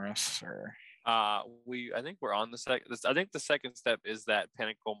here for us, or? I think we're on the second. I think the second step is that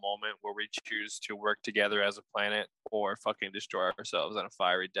pinnacle moment where we choose to work together as a planet or fucking destroy ourselves in a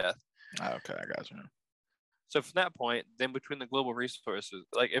fiery death. Okay, I got you. So from that point, then between the global resources,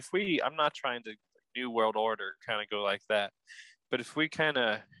 like I'm not trying to new world order kind of go like that, but if we kind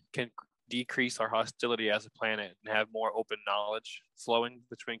of can decrease our hostility as a planet and have more open knowledge flowing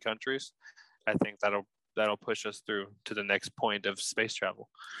between countries, I think that'll push us through to the next point of space travel.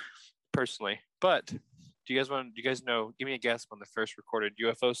 Personally, but do you guys know? Give me a guess when the first recorded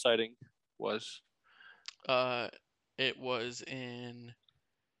UFO sighting was. uh it was in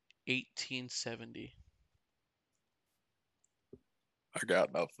 1870. I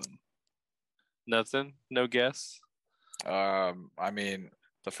got nothing. Nothing. No guess. I mean,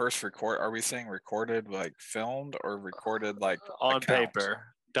 the first record. Are we saying recorded like filmed or recorded like On account? paper,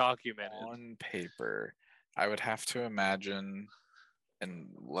 documented. On paper, I would have to imagine in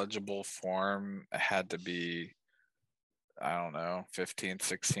legible form it had to be, I don't know, 15th,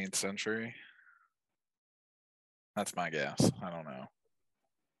 16th century. That's my guess. I don't know.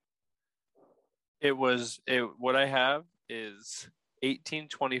 It was it. What I have is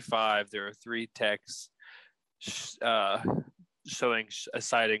 1825. There are three texts uh, showing a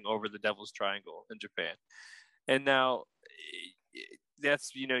sighting over the Devil's Triangle in Japan, and now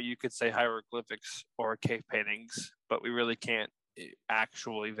that's you could say hieroglyphics or cave paintings, but we really can't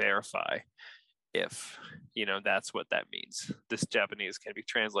actually verify if that's what that means. This Japanese can be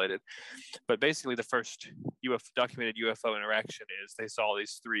translated, but basically the first documented UFO interaction is they saw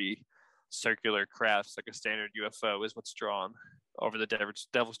these three circular crafts, like a standard UFO is what's drawn over the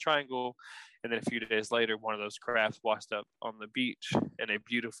Devil's Triangle, and then a few days later one of those crafts washed up on the beach and a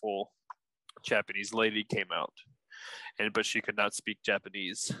beautiful Japanese lady came out, but she could not speak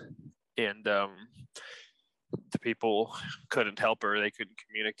Japanese, and the people couldn't help her. They couldn't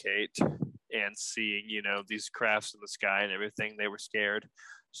communicate, and seeing these crafts in the sky and everything, they were scared,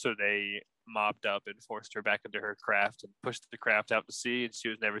 so they mobbed up and forced her back into her craft and pushed the craft out to sea, and she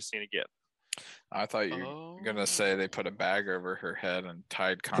was never seen again. I thought you were gonna say they put a bag over her head and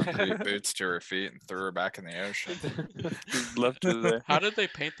tied concrete boots to her feet and threw her back in the ocean. Left her there. How did they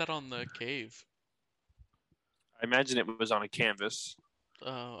paint that on the cave? I imagine it was on a canvas.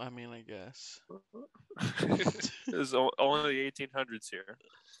 Oh, I mean, I guess. It was only the 1800s here.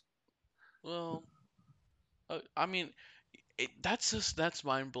 Well, I mean, that's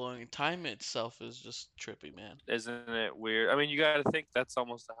mind blowing. Time itself is just trippy, man. Isn't it weird? I mean, you got to think that's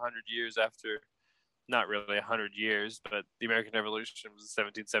almost 100 years after, not really 100 years, but the American Revolution was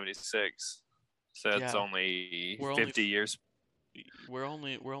 1776. So that's Yeah. only We're 50 years. We're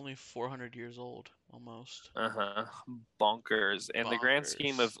only 400 years old almost. Bonkers. In the grand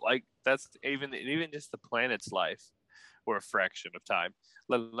scheme of that's even just the planet's life, we're a fraction of time,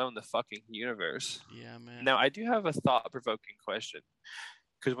 let alone the fucking universe. Yeah, man. Now, I do have a thought-provoking question,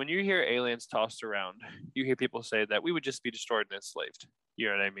 because when you hear aliens tossed around, you hear people say that we would just be destroyed and enslaved. You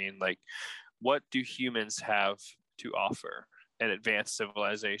know what I mean? Like, what do humans have to offer? an advanced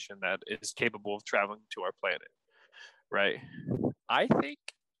civilization that is capable of traveling to our planet, right? I think,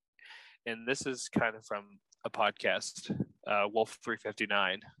 and this is kind of from a podcast, Wolf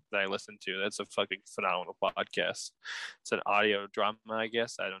 359, that I listened to. That's a fucking phenomenal podcast. It's an audio drama, I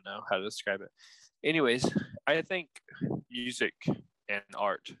guess. I don't know how to describe it. Anyways, I think music and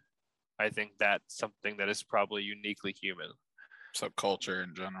art, I think that's something that is probably uniquely human. So culture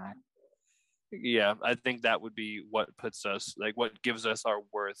in general. Yeah, I think that would be what puts us, like, what gives us our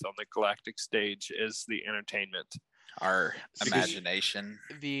worth on the galactic stage is the entertainment. Our See, imagination.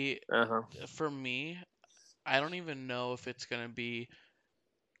 For me, I don't even know if it's gonna be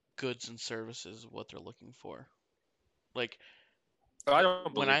goods and services what they're looking for. Like I don't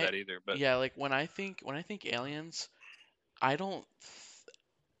when believe that either, but yeah, like when I think aliens, I don't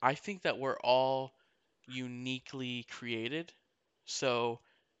I think that we're all uniquely created. So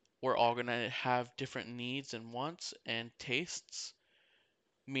we're all going to have different needs and wants and tastes,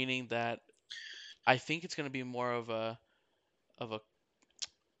 meaning that I think it's going to be more of a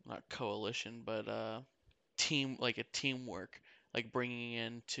not coalition, but team, like a teamwork, like bringing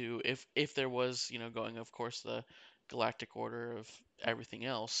into, if there was, going, of course, the galactic order of everything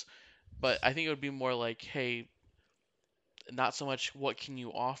else, but I think it would be more like, hey, not so much what can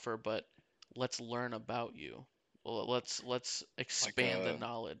you offer, but let's learn about you. Well, let's expand the a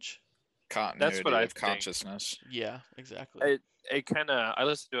knowledge. that's what continuity I of think. consciousness. Yeah, exactly. It kind of, I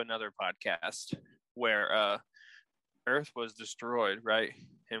listened to another podcast where Earth was destroyed, right?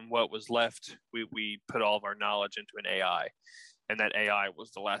 And what was left, we put all of our knowledge into an AI. And that AI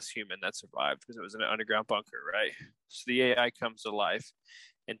was the last human that survived because it was in an underground bunker, right? So the AI comes to life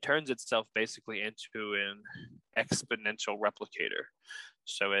and turns itself basically into an exponential replicator.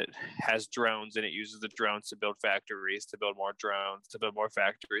 So it has drones and it uses the drones to build factories, to build more drones, to build more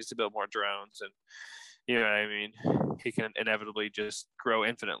factories, to build more drones. And you know what I mean? He can inevitably just grow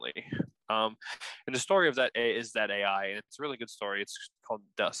infinitely. And the story of that is that AI, and it's a really good story. It's called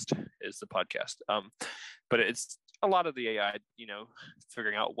Dust, is the podcast. But it's a lot of the AI,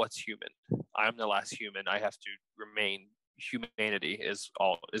 figuring out what's human. I'm the last human. I have to remain. Humanity is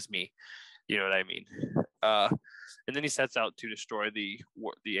me. You know what I mean? And then he sets out to destroy the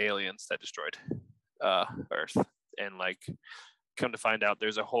aliens that destroyed Earth, and like come to find out,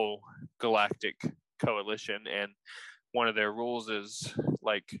 there's a whole galactic coalition, and one of their rules is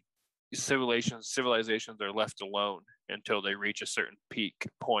like civilizations are left alone until they reach a certain peak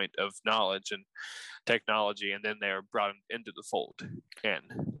point of knowledge and technology, and then they are brought into the fold. And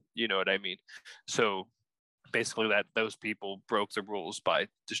you know what I mean? So basically that those people broke the rules by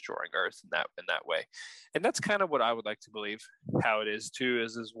destroying Earth in that way. And that's kind of what I would like to believe how it is too,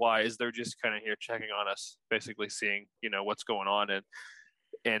 is why is they're just kind of here checking on us, basically seeing, what's going on,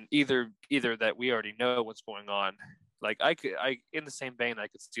 and either that we already know what's going on. Like I in the same vein, I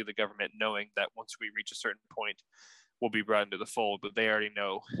could see the government knowing that once we reach a certain point, we'll be brought into the fold, but they already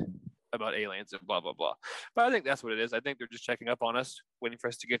know about aliens and blah blah blah. But I think that's what it is. I think they're just checking up on us, waiting for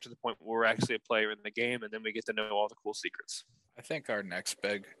us to get to the point where we're actually a player in the game, and then we get to know all the cool secrets. I think our next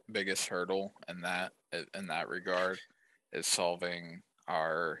biggest hurdle in that regard is solving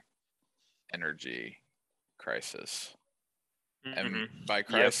our energy crisis. Mm-hmm. And by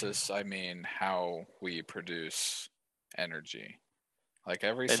crisis, I mean how we produce energy. Like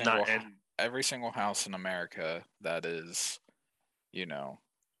every single house in America that is,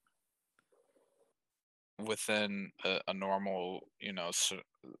 within a normal,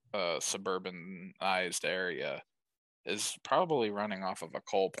 suburbanized area is probably running off of a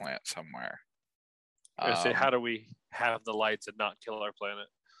coal plant somewhere. I say, how do we have the lights and not kill our planet?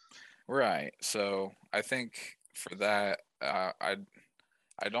 Right. So I think for that, I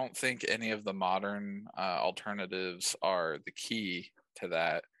don't think any of the modern alternatives are the key to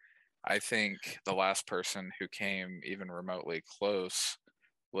that. I think the last person who came even remotely close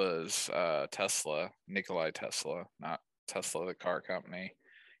was Tesla, Nikolai Tesla, not Tesla the car company.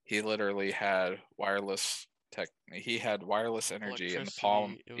 He literally had wireless he had wireless energy in the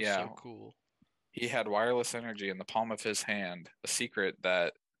palm. It was so cool. He had wireless energy in the palm of his hand, a secret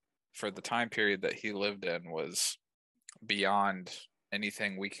that for the time period that he lived in was beyond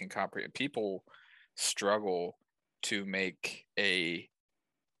anything we can comprehend. People struggle to make a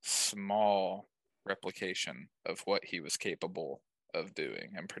small replication of what he was capable of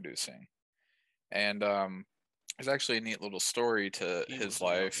doing and producing. And there's actually a neat little story to his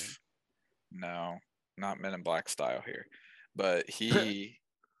life. No, not Men in Black style here, but he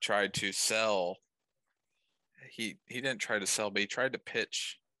tried to sell. He didn't try to sell, but he tried to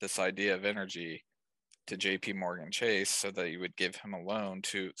pitch this idea of energy to J.P. Morgan Chase so that he would give him a loan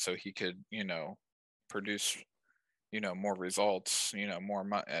so he could, produce more results,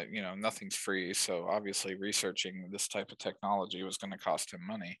 nothing's free. So obviously researching this type of technology was going to cost him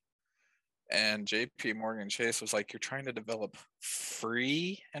money. And JP Morgan Chase was like, you're trying to develop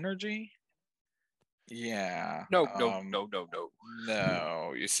free energy? Yeah. No.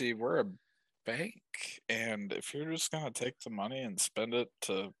 No. You see, we're a bank, and if you're just going to take the money and spend it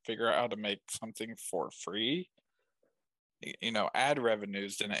to figure out how to make something for free, ad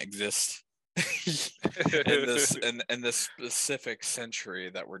revenues didn't exist in this specific century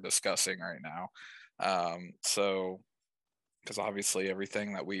that we're discussing right now. So because obviously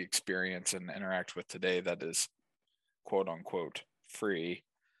everything that we experience and interact with today that is quote unquote free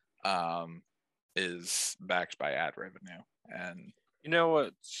is backed by ad revenue. And you know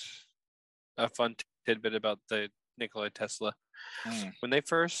what's a fun tidbit about the Nikola Tesla? When they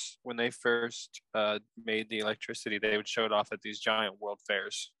first made the electricity, they would show it off at these giant world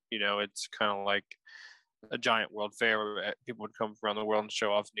fairs. It's kind of like a giant world fair where people would come from around the world and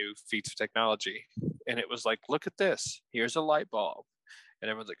show off new feats of technology. And it was like, look at this. Here's a light bulb. And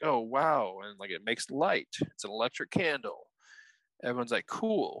everyone's like, oh, wow. And like, it makes light. It's an electric candle. Everyone's like,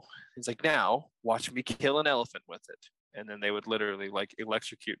 cool. He's like, now watch me kill an elephant with it. And then they would literally like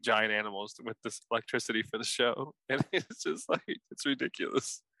electrocute giant animals with this electricity for the show. And it's just like, it's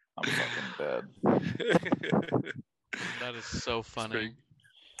ridiculous. I'm fucking dead. That is so funny.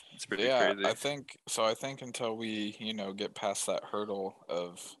 It's pretty crazy. I think until we, get past that hurdle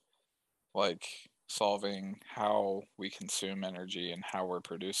of like solving how we consume energy and how we're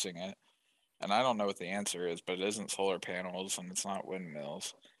producing it. And I don't know what the answer is, but it isn't solar panels and it's not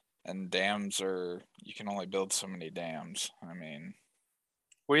windmills. And dams you can only build so many dams. I mean,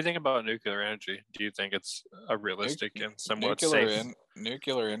 what do you think about nuclear energy? Do you think it's a realistic and somewhat safe?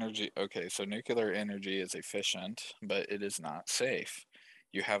 Nuclear energy. Okay, so nuclear energy is efficient, but it is not safe.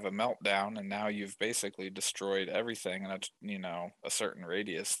 You have a meltdown, and now you've basically destroyed everything in a certain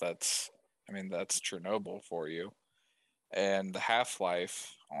radius. That's Chernobyl for you. And the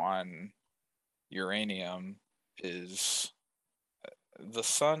half-life on uranium is the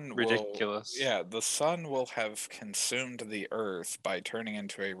sun ridiculous. The sun will have consumed the earth by turning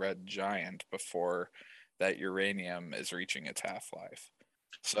into a red giant before that uranium is reaching its half-life.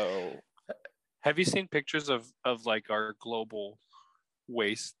 So have you seen pictures of like our global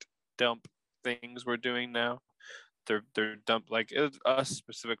waste dump things we're doing now? They're like us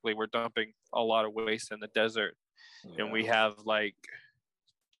specifically, we're dumping a lot of waste in the desert. Yeah. And we have like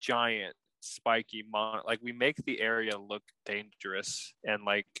giant spiky like we make the area look dangerous and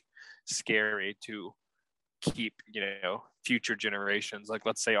like scary to keep future generations. Like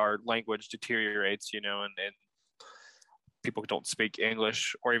let's say our language deteriorates and people don't speak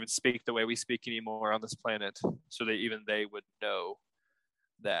English or even speak the way we speak anymore on this planet, so that even they would know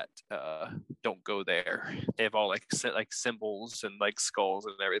that don't go there. They have all like symbols and like skulls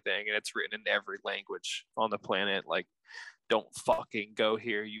and everything, and it's written in every language on the planet, like don't fucking go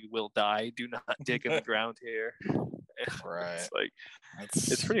here, you will die, do not dig in the ground here. Right. It's like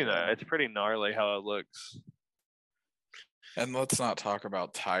it's pretty gnarly how it looks. And let's not talk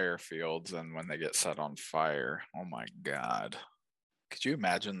about tire fields and when they get set on fire. Oh my god, could you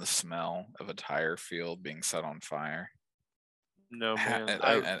imagine the smell of a tire field being set on fire? No,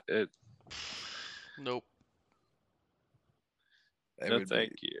 man. Nope. No,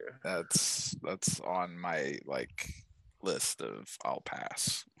 thank you. That's on my list of I'll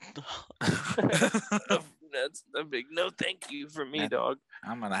pass. That's a big no thank you for me, dog.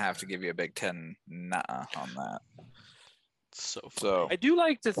 I'm gonna have to give you a big 10 nah on that. So I do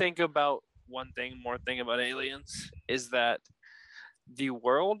like to think about more thing about aliens is that the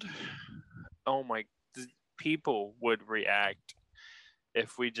world, people would react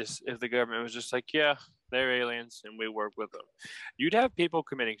if the government was just like, yeah, they're aliens and we work with them. You'd have people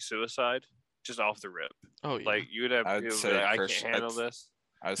committing suicide just off the rip. Oh yeah. Like you'd have people like, I can't handle this.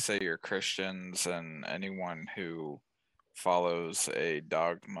 I'd say you're Christians and anyone who follows a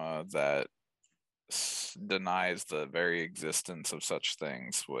dogma that denies the very existence of such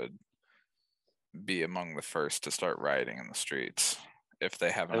things would be among the first to start rioting in the streets if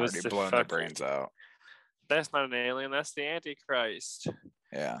they haven't already blown their brains out. That's not an alien, that's the Antichrist.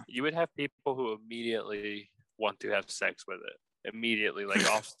 Yeah. You would have people who immediately want to have sex with it. Immediately, like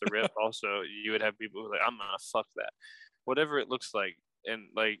off the rip. Also, you would have people who are like, I'm gonna fuck that. Whatever it looks like. And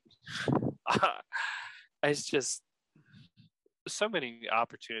like it's just so many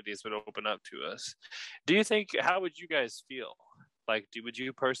opportunities would open up to us. How would you guys feel? Like, do you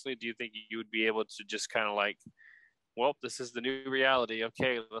think you would be able to just kind of like, well, this is the new reality.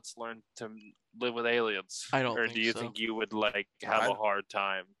 Okay, let's learn to live with aliens. I don't. Or do you think you would like have a hard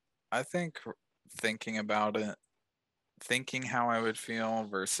time? I think thinking about it thinking how I would feel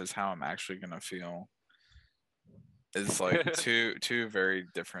versus how I'm actually gonna feel is like two very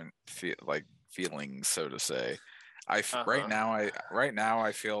different feelings, so to say. Right now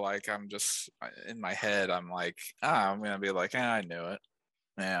I feel like I'm just in my head. I'm like, I'm gonna be like, I knew it.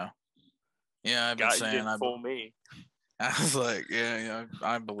 Yeah, I've been God, you saying didn't fool me. I was like,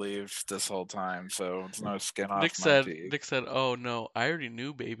 I believed this whole time, so it's no skin off Nick my said, teeth. Nick said, "Oh no, I already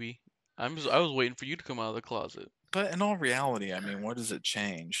knew, baby. I was waiting for you to come out of the closet." But in all reality, I mean, what does it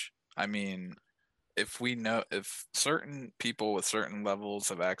change? I mean, if certain people with certain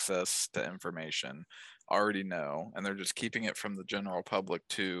levels of access to information already know, and they're just keeping it from the general public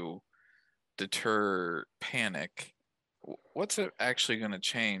to deter panic, what's it actually going to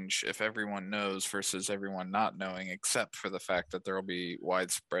change if everyone knows versus everyone not knowing, except for the fact that there will be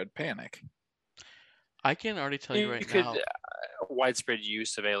widespread panic? I can already tell you right could now. Widespread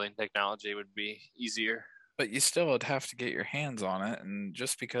use of alien technology would be easier. But you still would have to get your hands on it, and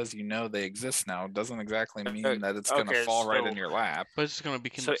just because you know they exist now doesn't exactly mean that it's going to Okay, fall right so in your lap. But it's gonna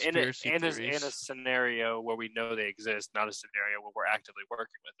be so conspiracy in theories. a scenario where we know they exist, not a scenario where we're actively working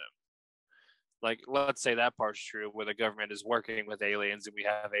with them. Like, let's say that part's true, where the government is working with aliens and we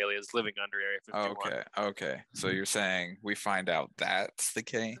have aliens living under Area 51. Okay. So you're saying we find out that's the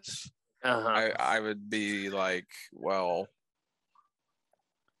case? Uh-huh. I would be like, well,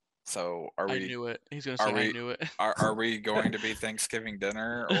 so are I we knew it. He's gonna are say, "I we knew it." are we going to be Thanksgiving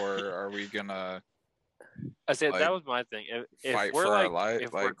dinner, or are we gonna I said that like was my thing. If fight we're for our like, life?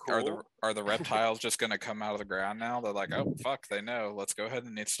 if we're Like, cool, are the reptiles just gonna come out of the ground now? They're like, oh fuck, they know. Let's go ahead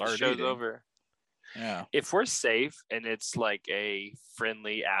and the start show's eating. over. Yeah. If we're safe and it's like a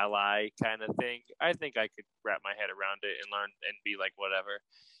friendly ally kind of thing, I think I could wrap my head around it and learn and be like whatever.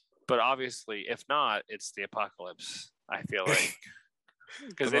 But obviously, if not, it's the apocalypse. I feel like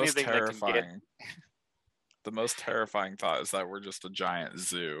because anything that can get the most terrifying thought is that we're just a giant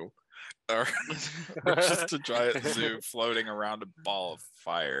zoo. Or we're just a giant zoo floating around a ball of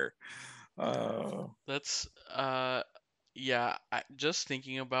fire. That's yeah. Just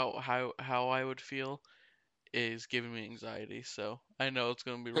thinking about how I would feel is giving me anxiety. So I know it's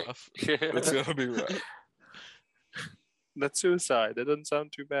gonna be rough. It's gonna be rough. That's suicide. That doesn't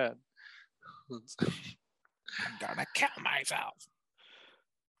sound too bad. I'm gonna kill myself.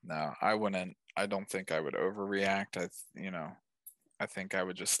 No, I wouldn't. I don't think I would overreact. I think I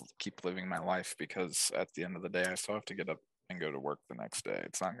would just keep living my life, because at the end of the day, I still have to get up and go to work the next day.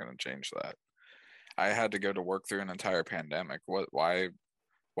 It's not going to change that. I had to go to work through an entire pandemic. Why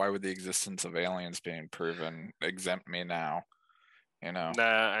would the existence of aliens being proven exempt me now? Nah,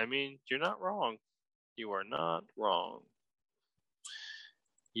 I mean, you're not wrong. You are not wrong.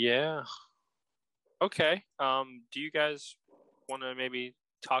 Yeah. Okay. Do you guys want to maybe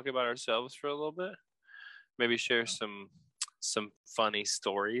talk about ourselves for a little bit? Maybe share some funny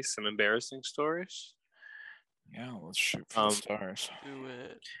stories, some embarrassing stories. Yeah, let's shoot for the stars. Do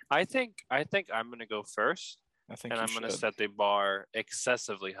it. I think I'm gonna go first, and I'm gonna set the bar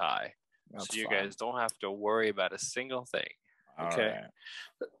excessively high, That's so you fine. guys don't have to worry about a single thing. Okay.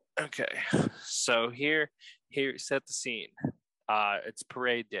 Okay. So here, set the scene. It's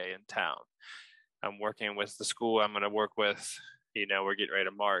parade day in town. I'm working with the school I'm gonna work with. We're getting ready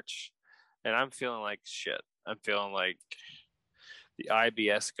to march, and I'm feeling like shit. I'm feeling like the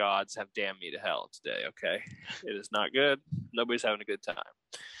IBS gods have damned me to hell today. Okay, it is not good. Nobody's having a good time.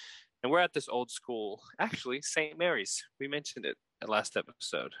 And we're at this old school, actually, St. Mary's. We mentioned it at last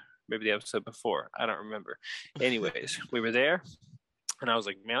episode, maybe the episode before. I don't remember. Anyways, we were there, and I was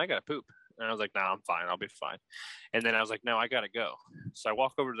like, man, I gotta poop. And I was like, nah, I'm fine. I'll be fine. And then I was like, no, I gotta go. So I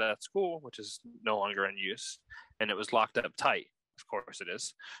walk over to that school, which is no longer in use, and it was locked up tight. Of course it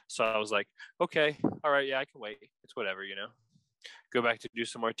is. So I was like, okay, all right, yeah, I can wait. It's whatever. Go back to do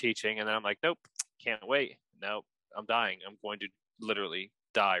some more teaching. And then I'm like, nope, can't wait. Nope, I'm dying. I'm going to literally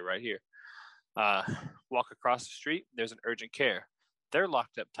die right here. Walk across the street. There's an urgent care. They're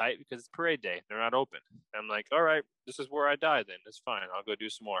locked up tight because it's parade day. They're not open. I'm like, all right, this is where I die then. It's fine. I'll go do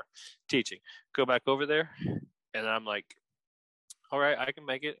some more teaching. Go back over there. And I'm like, all right, I can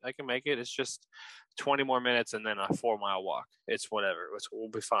make it. It's just 20 more minutes and then a 4-mile walk. It's whatever. We'll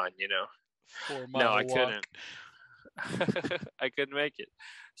be fine, 4-mile No, I walk. couldn't. I couldn't make it.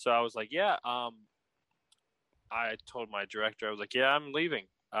 So I was like, yeah, I told my director, I was like, yeah, I'm leaving.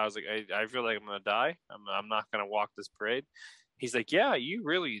 I was like, I feel like I'm going to die. I'm not going to walk this parade. He's like, yeah, you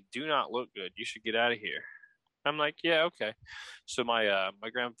really do not look good. You should get out of here. I'm like, yeah, okay. So my I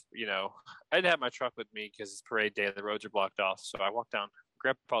didn't have my truck with me because it's parade day and the roads are blocked off. So I walked down.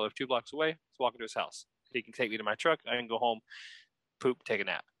 Grandpa lived 2 blocks away. Let's walk into his house. He can take me to my truck. I can go home, poop, take a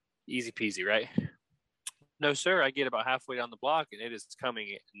nap. Easy peasy, right? No, sir. I get about halfway down the block, and it is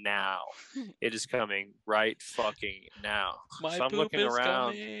coming now. It is coming right fucking now. My So I'm poop looking is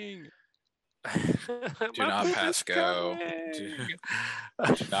around. coming. Do not pass go. Do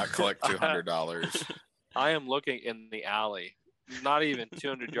not collect $200. I am looking in the alley, not even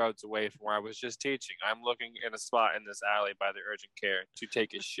 200 yards away from where I was just teaching. I'm looking in a spot in this alley by the urgent care to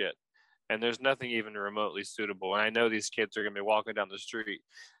take a shit. And there's nothing even remotely suitable. And I know these kids are going to be walking down the street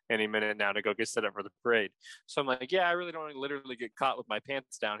any minute now to go get set up for the parade. So I'm like, yeah, I really don't want to literally get caught with my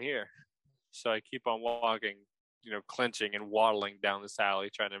pants down here. So I keep on walking, clenching and waddling down this alley,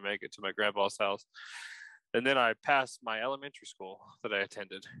 trying to make it to my grandpa's house. And then I passed my elementary school that I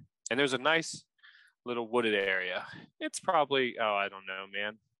attended. And there's a nice little wooded area. It's probably, I don't know,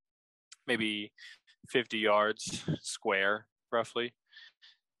 man, maybe 50 yards square, roughly.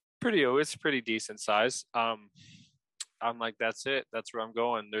 It's pretty decent size. I'm like, that's it. That's where I'm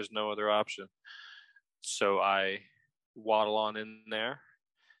going. There's no other option. So I waddle on in there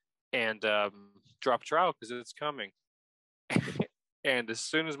and drop trout because it's coming. And as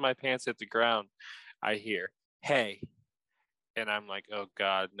soon as my pants hit the ground, I hear, "Hey," and I'm like, "Oh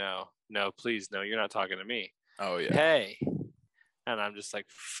God, no, please, no, you're not talking to me." Oh yeah. Hey, and I'm just like,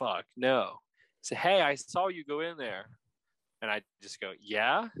 "Fuck, no." So hey, I saw you go in there, and I just go,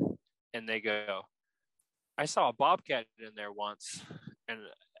 "Yeah," and they go, "I saw a bobcat in there once," and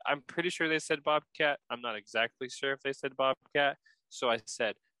I'm pretty sure they said bobcat. I'm not exactly sure if they said bobcat. So I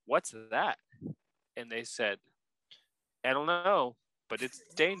said, "What's that?" And they said, "I don't know, but it's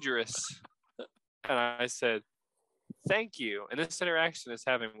dangerous." And I said, "Thank you." And this interaction is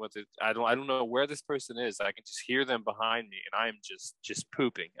having with it. I don't know where this person is. I can just hear them behind me, and I am just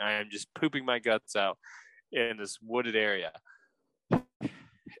pooping. I am just pooping my guts out in this wooded area.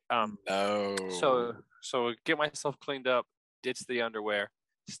 No. So get myself cleaned up, ditch the underwear,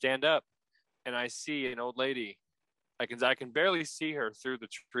 stand up, and I see an old lady. I can barely see her through the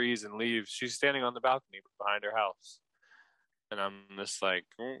trees and leaves. She's standing on the balcony behind her house. And I'm just like,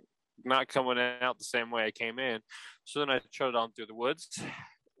 not coming out the same way I came in. So then I trotted on through the woods,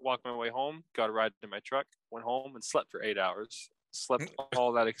 walked my way home, got a ride in my truck, went home and slept for 8 hours. Slept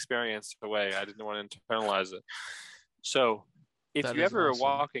all that experience away. I didn't want to internalize it. So if That you is ever are awesome.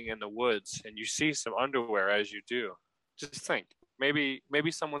 walking in the woods and you see some underwear as you do, just think, maybe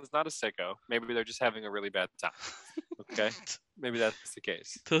someone's not a sicko. Maybe they're just having a really bad time. Okay? Maybe that's the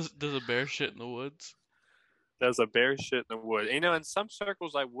case. Does a bear shit in the woods? There's a bear shit in the wood. In some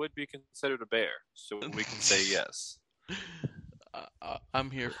circles, I would be considered a bear, so we can say yes. I'm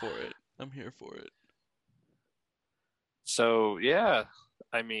here for it. I'm here for it. So yeah,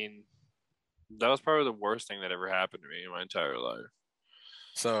 I mean, that was probably the worst thing that ever happened to me in my entire life.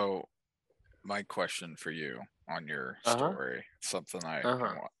 So, my question for you on your story, something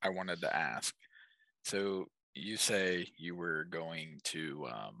I wanted to ask. So, you say you were going to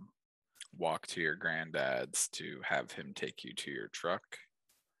walk to your granddad's to have him take you to your truck?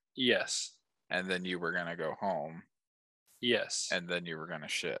 Yes. And then you were going to go home? Yes. And then you were going to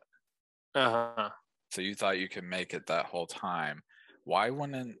shit? Uh-huh. So you thought you could make it that whole time. Why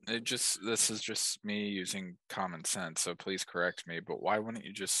wouldn't it this is just me using common sense, so please correct me, but why wouldn't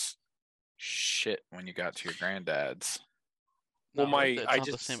you just shit when you got to your granddad's? Well, it's not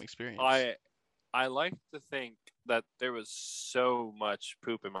the same experience. I like to think that there was so much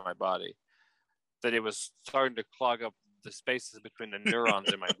poop in my body that it was starting to clog up the spaces between the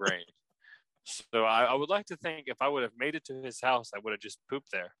neurons in my brain. So I would like to think if I would have made it to his house, I would have just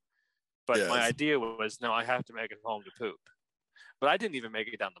pooped there. But my idea was, no, I have to make it home to poop. But I didn't even make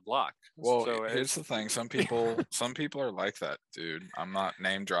it down the block. Well, so here's the thing: some people are like that, dude. I'm not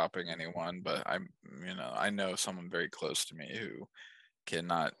name dropping anyone, but I know someone very close to me who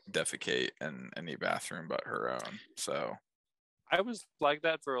cannot defecate in any bathroom but her own. So I was like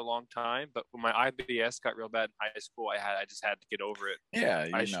that for a long time, but when my IBS got real bad in high school, I just had to get over it. Yeah,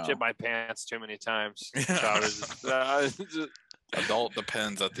 I shit my pants too many times. Adult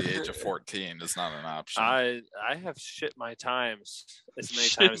depends at the age of 14 is not an option. I have shit my times as many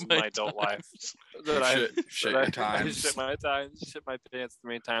times in my adult life. I shit my pants as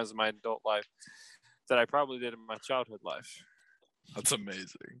many times in my adult life that I probably did in my childhood life. That's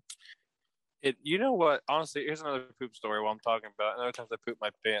amazing. You know what? Honestly, here's another poop story while I'm talking about. Another time I pooped my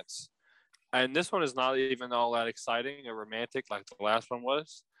pants. And this one is not even all that exciting or romantic like the last one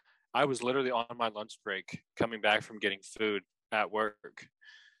was. I was literally on my lunch break coming back from getting food at work.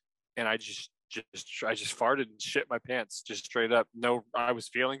 And I just farted and shit my pants just straight up. No, I was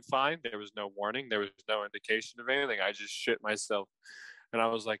feeling fine. There was no warning. There was no indication of anything. I just shit myself. And I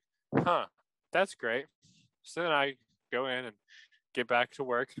was like, huh, that's great. So then I go in and get back to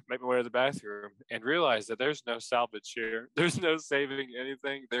work, make my way to the bathroom, and realize that there's no salvage here. There's no saving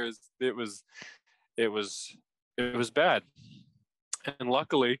anything. It was bad. And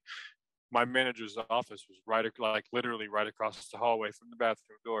luckily, my manager's office was literally right across the hallway from the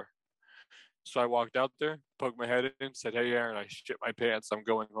bathroom door. So I walked out there, poked my head in, said, "Hey, Aaron, I shit my pants. I'm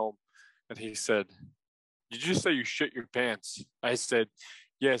going home." And he said, "Did you say you shit your pants?" I said,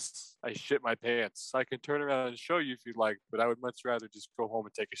 "Yes, I shit my pants. I can turn around and show you if you'd like, but I would much rather just go home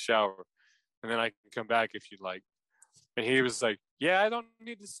and take a shower. And then I can come back if you'd like." And he was like, "Yeah, I don't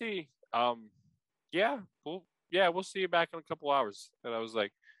need to see. Yeah, we'll see you back in a couple hours." And I was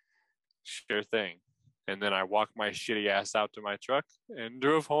like, "Sure thing." And then I walked my shitty ass out to my truck and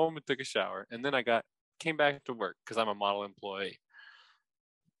drove home and took a shower. And then came back to work because I'm a model employee.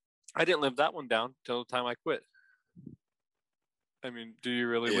 I didn't live that one down till the time I quit. I mean, do you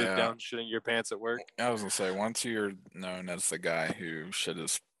really live down shitting your pants at work? I was gonna say, once you're known as the guy who shit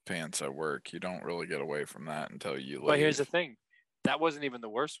his pants at work, you don't really get away from that until you leave. But here's the thing, that wasn't even the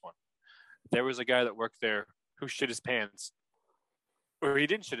worst one. There was a guy that worked there who shit his pants, or he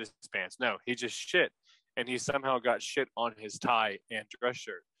didn't shit his pants. No, he just shit, and he somehow got shit on his tie and dress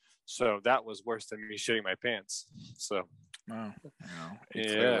shirt. So that was worse than me shitting my pants. So,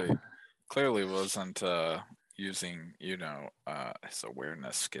 he clearly wasn't using, his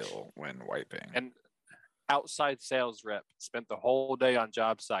awareness skill when wiping. And outside sales rep spent the whole day on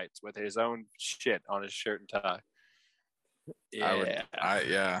job sites with his own shit on his shirt and tie. Yeah.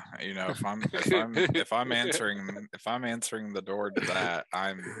 If I'm answering the door to that,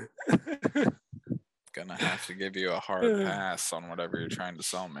 I'm gonna have to give you a hard pass on whatever you're trying to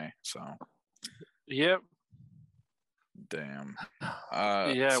sell me. So. Yep. Damn.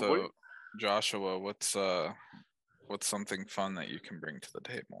 Yeah. So, Joshua, what's something fun that you can bring to the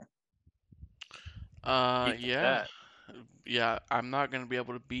table? Yeah. Yeah, I'm not gonna be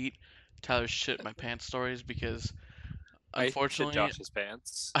able to beat Tyler's shit my pants stories because unfortunately I shit Josh's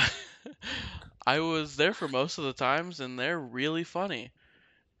pants. I was there for most of the times and they're really funny.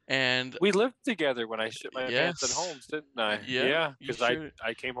 And we lived together when I shit my pants at Yes. home, didn't I? Yeah, because you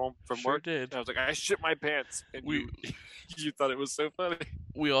I came home from sure work did. and I was like, I shit my pants, and you thought it was so funny.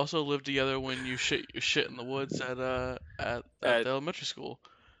 We also lived together when you shit your shit in the woods at the elementary school.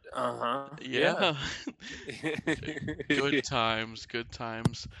 Yeah. Good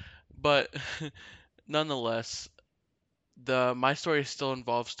times. But nonetheless, my story still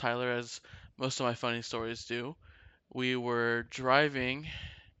involves Tyler, as most of my funny stories do. We were driving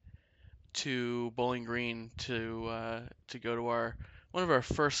to Bowling Green to go to one of our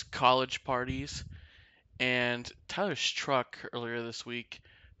first college parties, and Tyler's truck earlier this week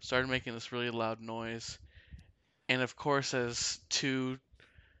started making this really loud noise. And of course, as two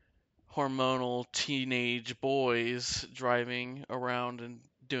hormonal teenage boys driving around and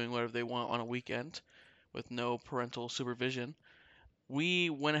doing whatever they want on a weekend with no parental supervision, we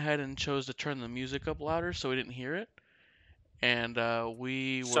went ahead and chose to turn the music up louder so we didn't hear it. And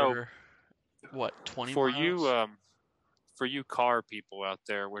we were, 20 for miles? for you car people out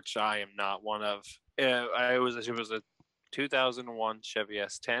there, which I am not one of. It was a 2001 Chevy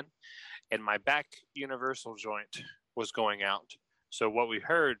S10, and my back universal joint was going out. So what we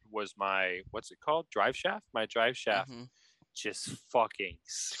heard was my, what's it called, drive shaft? My drive shaft just fucking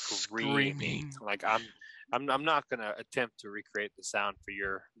screaming. Like I'm not gonna attempt to recreate the sound for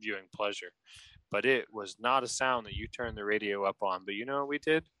your viewing pleasure, but it was not a sound that you turned the radio up on. But you know what we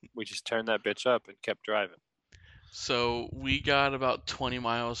did? We just turned that bitch up and kept driving. So we got about 20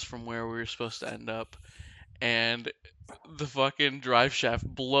 miles from where we were supposed to end up, and the fucking drive shaft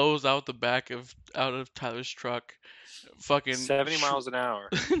blows out of Tyler's truck. Fucking 70 miles an hour.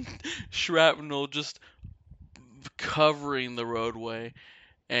 shrapnel just covering the roadway,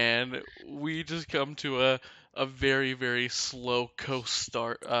 and we just come to a very, very slow coast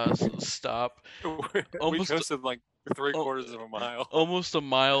stop. We coasted like 3/4 of a mile. Almost a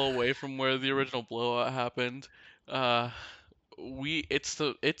mile away from where the original blowout happened. It's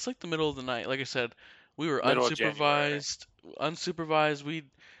like the middle of the night. Like I said, we were unsupervised. We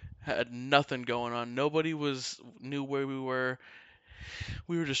had nothing going on. Nobody knew where we were.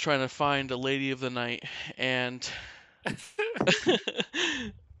 We were just trying to find a lady of the night, and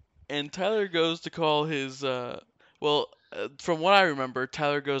and Tyler goes to call his from what I remember,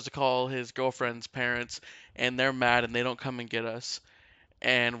 Tyler goes to call his girlfriend's parents, and they're mad and they don't come and get us.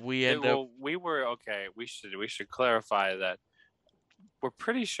 And we end up. We were okay. We should clarify that we're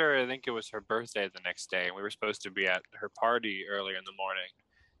pretty sure. I think it was her birthday the next day, and we were supposed to be at her party earlier in the morning.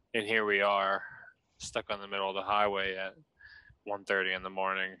 And here we are, stuck on the middle of the highway at 1:30 in the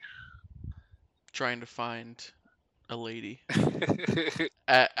morning, trying to find a lady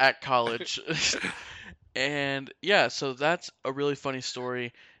at college. And yeah, so that's a really funny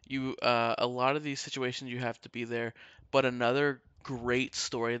story. You a lot of these situations you have to be there, but another great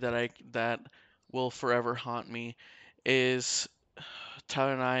story that will forever haunt me is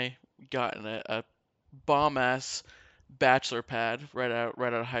Tyler and I got in a bomb ass bachelor pad right out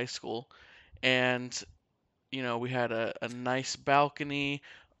of high school, and we had a nice balcony,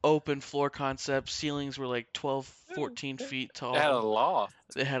 open floor concept. Ceilings were like 12, 14 feet It had a tall. loft.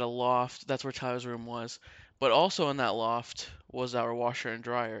 They had a loft. That's where Tyler's room was. But also in that loft was our washer and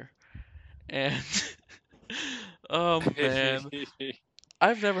dryer. And oh man,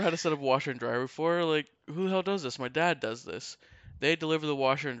 I've never had a set of washer and dryer before. Like, who the hell does this? My dad does this. They deliver the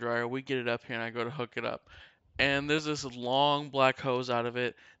washer and dryer. We get it up here, and I go to hook it up. And there's this long black hose out of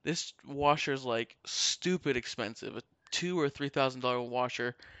it. This washer's like stupid expensive, a $2,000 or $3,000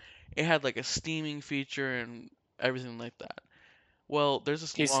 washer. It had like a steaming feature and everything like that. Well, there's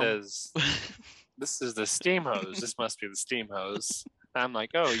this He long. says, "This is the steam hose. This must be the steam hose." I'm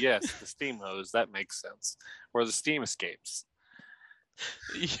like, "Oh yes, the steam hose. That makes sense. Where the steam escapes."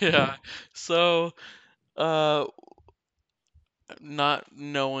 Yeah. So, uh, not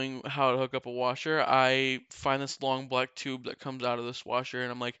knowing how to hook up a washer, I find this long black tube that comes out of this washer,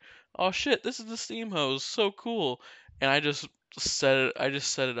 and I'm like, "Oh shit, this is the steam hose. So cool!" And I just set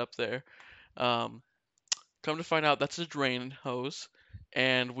it up there. Um, Come to find out, that's a drain hose,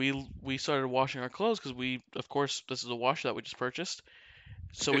 and we started washing our clothes because of course, this is a washer that we just purchased,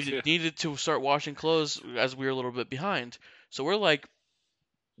 so we needed to start washing clothes as we were a little bit behind. So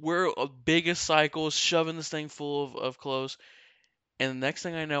we're a biggest cycles, shoving this thing full of clothes. And the next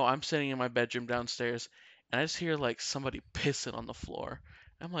thing I know, I'm sitting in my bedroom downstairs, and I just hear like somebody pissing on the floor.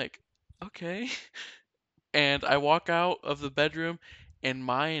 I'm like, okay. And I walk out of the bedroom, and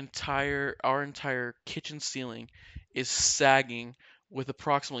our entire kitchen ceiling is sagging with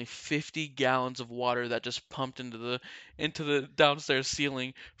approximately 50 gallons of water that just pumped into the downstairs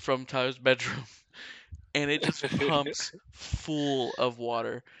ceiling from Tyler's bedroom, and it just pumps full of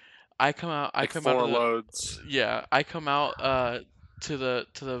water. I Like come out of four the loads. yeah, I come out to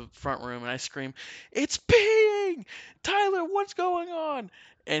the front room and I scream, "It's peeing! Tyler, what's going on?"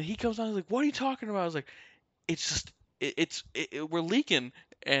 And he comes on, he's like, "What are you talking about?" I was like, "It's just we're leaking."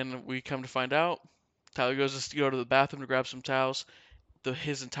 And we come to find out, Tyler goes to go to the bathroom to grab some towels.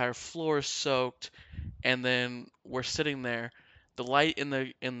 His entire floor is soaked, and then we're sitting there. The light in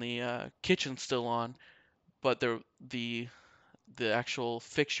the kitchen's still on, but the actual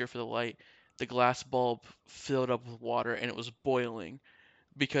fixture for the light, the glass bulb filled up with water and it was boiling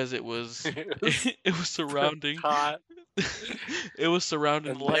because it was It was it was surrounding hot. it was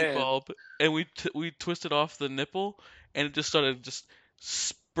surrounding the And light then bulb, and we twisted off the nipple, and it just started just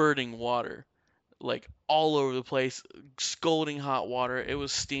spurting water like all over the place, scalding hot water. It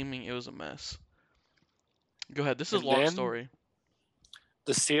was steaming. It was a mess. Go ahead. This is a and long then story.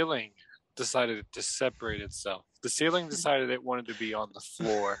 the ceiling decided to separate itself. The ceiling decided it wanted to be on the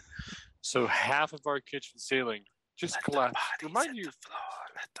floor. So half of our kitchen ceiling just collapsed. Remind you,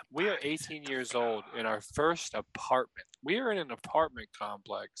 we are 18 years old in our first apartment. We are in an apartment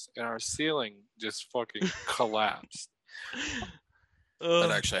complex, and our ceiling just fucking collapsed.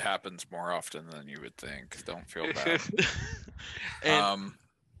 That actually happens more often than you would think. Don't feel bad. And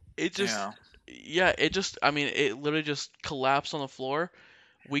it just Yeah. yeah, I mean, it literally just collapsed on the floor.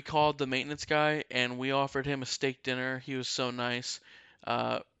 We called the maintenance guy and we offered him a steak dinner. He was so nice.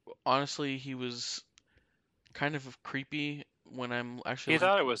 Uh, Honestly, he was kind of creepy when I'm actually He looking.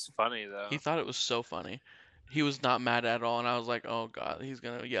 thought it was funny He though. thought it was so funny. He was not mad at all, and I was like, "Oh God, he's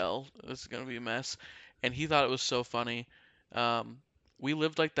gonna yell. This is gonna be a mess." And he thought it was so funny. Um, we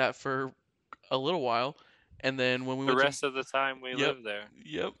lived like that for a little while, and then when we The went to rest of the time we Yep. lived there.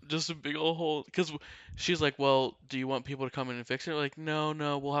 Yep. Just a big old hole. Because she's like, "Well, do you want people to come in and fix it?" We're like, "No,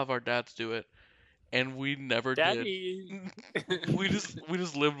 no, we'll have our dads do it." And we never did. Daddy. We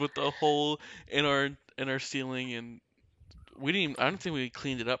just lived with the hole in our ceiling, and we didn't. I don't think we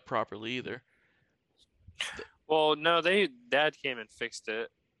cleaned it up properly either. Well, no, dad came and fixed it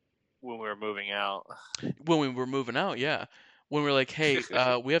when we were moving out. When we were moving out, yeah. When we are like, "Hey,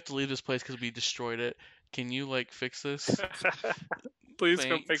 we have to leave this place because we destroyed it. Can you like fix this?" Please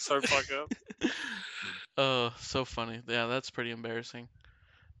come Thanks. fix our fuck up. Oh, so funny. Yeah, that's pretty embarrassing.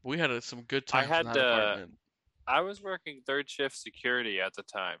 We had some good I times in had that apartment. I was working third shift security at the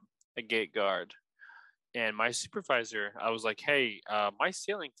time, a gate guard. And my supervisor, I was like, "Hey, my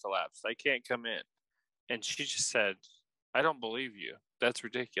ceiling collapsed. I can't come in." And she just said, "I don't believe you. That's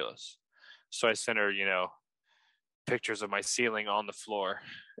ridiculous." So I sent her, pictures of my ceiling on the floor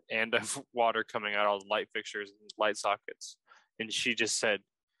and of water coming out all the light fixtures and light sockets. And she just said,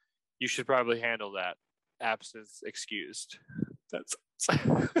 "You should probably handle that. Absence excused." That's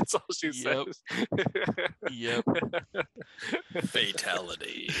that's all she Yep. says. Yep.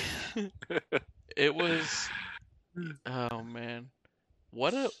 Fatality. It was. Oh man,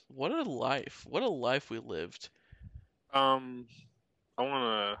 what a life! What a life we lived. I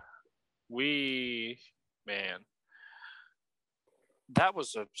wanna. Man, that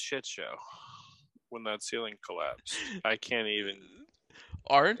was a shit show when that ceiling collapsed. I can't even.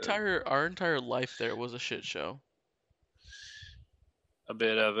 Our entire life there was a shit show. A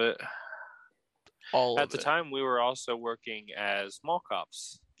bit of it. All At of the it. time, we were also working as mall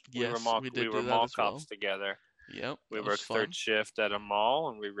cops. Yes, we did we do were that mall as well. cops together. Yep, We that was worked fun. third shift at a mall,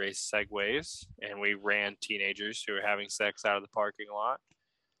 and we raced segways, and we ran teenagers who were having sex out of the parking lot.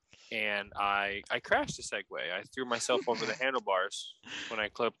 And I crashed a Segway. I threw myself over the handlebars when I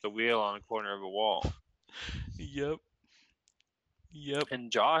clipped the wheel on a corner of a wall. Yep. Yep. And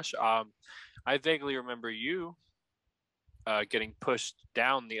Josh, I vaguely remember you getting pushed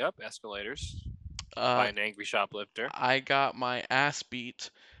down the up escalators by an angry shoplifter. I got my ass beat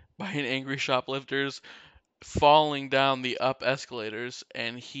by an angry shoplifters falling down the up escalators,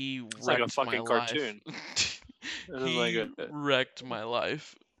 and he It's like a wrecked my fucking life. cartoon. This is He like wrecked my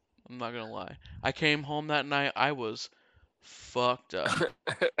life. I'm not gonna lie. I came home that night. I was fucked up.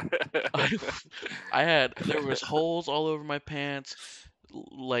 There was holes all over my pants,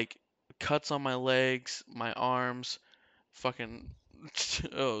 like cuts on my legs, my arms, fucking.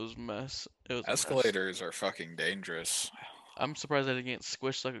 Oh, it was a mess. It was a mess. Escalators are fucking dangerous. I'm surprised I didn't get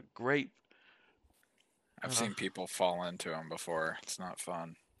squished like a grape. I've seen people fall into them before. It's not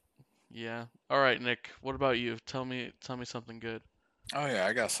fun. Yeah. All right, Nick. What about you? Tell me something good. Oh yeah,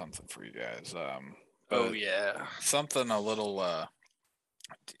 I got something for you guys. oh yeah. Something a little.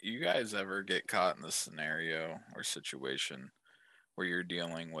 Do you guys ever get caught in this scenario or situation where you're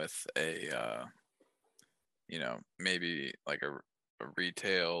dealing with a, maybe like a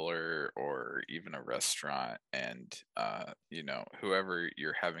retail or even a restaurant, and whoever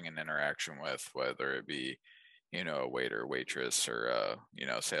you're having an interaction with, whether it be a waiter, waitress, or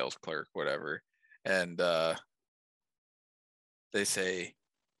sales clerk, whatever, and they say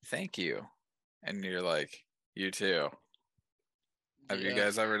thank you, and you're like, you too. Have you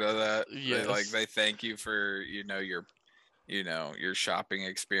guys ever done that? Yes. They thank you for your shopping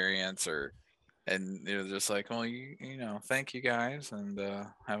experience, and you're just like, well, thank you guys, and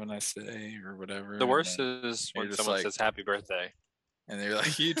have a nice day or whatever. The worst is when just someone like, says happy birthday. and they're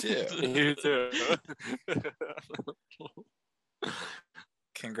like, you too. You too.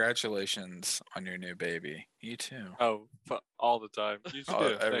 Congratulations on your new baby. You too. Oh, all the time. You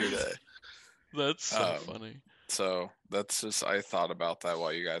too. Every Thanks. day. That's so funny. So that's just, I thought about that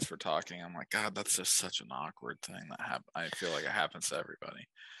while you guys were talking. I'm like, God, that's just such an awkward thing that I feel like it happens to everybody.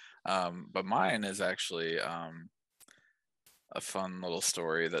 But mine is actually a fun little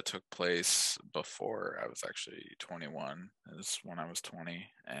story that took place before I was actually 21. It was when I was 20,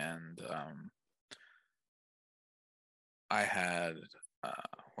 and I had,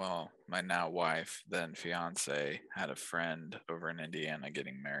 my now wife, then fiance, had a friend over in Indiana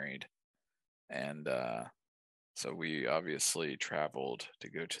getting married, and so we obviously traveled to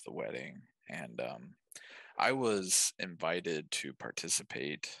go to the wedding, and I was invited to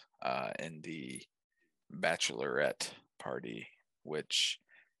participate in the bachelorette party, which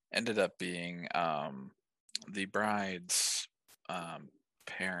ended up being the bride's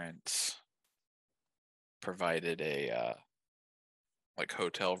parents provided a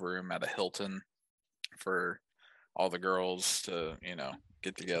hotel room at a Hilton for all the girls to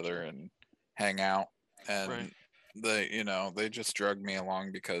get together and hang out, and Right. they just drugged me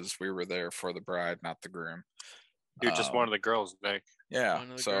along because we were there for the bride, not the groom. You're just one of the girls, Nick. Yeah,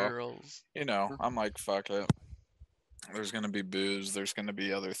 One of the so girls. I'm like, fuck it. There's gonna be booze. There's gonna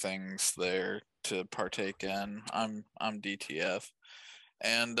be other things there to partake in. I'm DTF,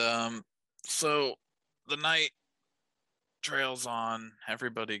 and so the night trails on.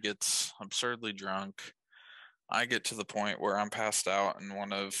 Everybody gets absurdly drunk. I get to the point where I'm passed out, and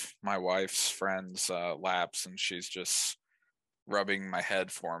one of my wife's friends laps, and she's just rubbing my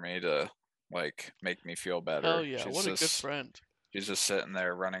head for me to make me feel better. Hell yeah! What a good friend. She's just sitting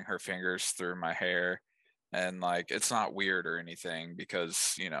there running her fingers through my hair, and it's not weird or anything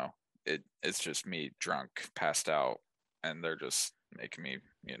because it's just me drunk, passed out, and they're just making me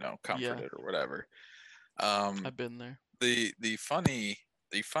comforted or whatever. I've been there. The funny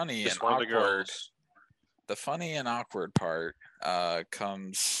Just and one of the awkward girls. the funny and awkward part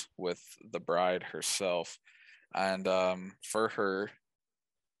comes with the bride herself. And for her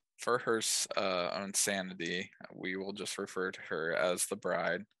own sanity, we will just refer to her as the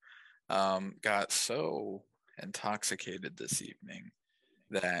bride. Got so intoxicated this evening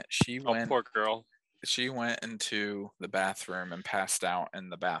that Oh, poor girl. she went into the bathroom and passed out in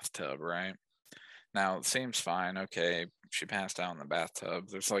the bathtub, right? Now it seems fine. Okay, she passed out in the bathtub.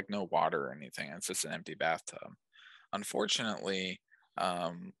 There's like no water or anything. It's just an empty bathtub. Unfortunately,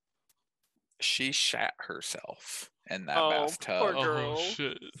 um, she shat herself in that Oh, bathtub. poor Oh girl.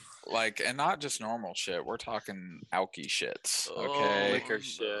 shit. Like, and not just normal shit. We're talking alky shits. Okay, Liquor no.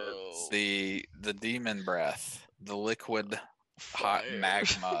 shits. the demon breath, the liquid hot Fire.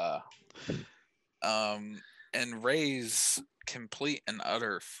 magma, and Ray's complete and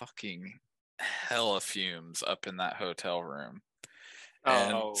utter fucking hella fumes up in that hotel room.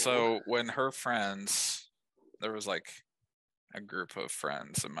 And Oh. so when her friends, there was like a group of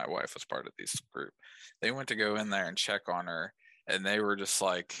friends, and my wife was part of this group. They went to go in there and check on her, and they were just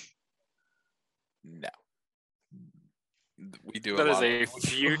like, "No, we do That a is lot. a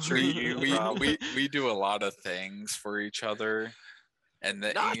future you problem. We do a lot of things for each other, and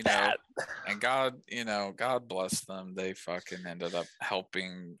that Not that. and God bless them. They fucking ended up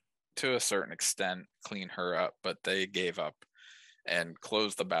helping to a certain extent clean her up, but they gave up and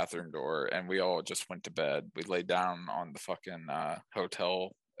closed the bathroom door, and we all just went to bed. We laid down on the fucking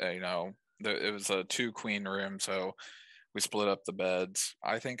hotel. It was a 2 queen room, so we split up the beds.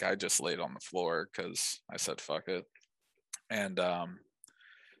 I think I just laid on the floor because I said fuck it. And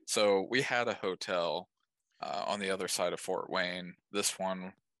so we had a hotel on the other side of Fort Wayne. This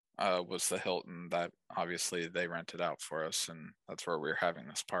one was the Hilton that obviously they rented out for us, and that's where we were having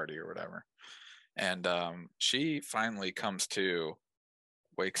this party or whatever. And she finally comes to,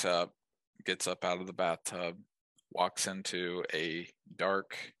 wakes up, gets up out of the bathtub, walks into a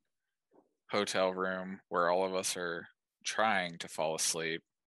dark hotel room where all of us are trying to fall asleep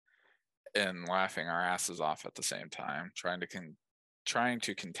and laughing our asses off at the same time, trying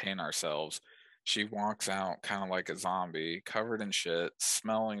to contain ourselves. She walks out kind of like a zombie, covered in shit,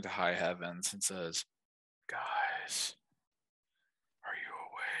 smelling to high heavens, and says, "Guys, are you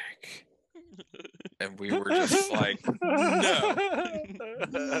awake?" And we were just like, "No,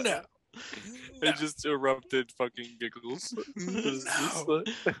 no." It just erupted fucking giggles. No.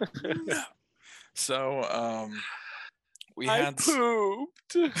 No. So we I had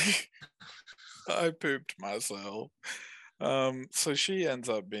pooped. I pooped myself. So she ends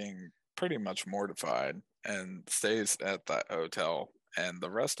up being pretty much mortified and stays at that hotel, and the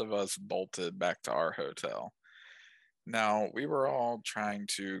rest of us bolted back to our hotel. Now, we were all trying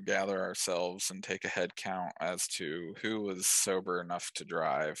to gather ourselves and take a head count as to who was sober enough to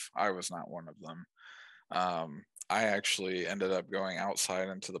drive. I was not one of them. I actually ended up going outside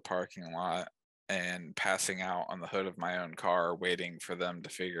into the parking lot and passing out on the hood of my own car, waiting for them to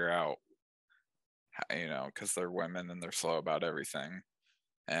figure out, because they're women and they're slow about everything.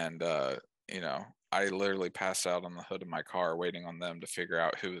 And, I literally passed out on the hood of my car, waiting on them to figure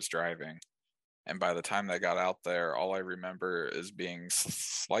out who was driving. And by the time they got out there, all I remember is being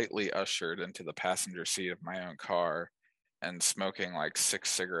slightly ushered into the passenger seat of my own car and smoking like 6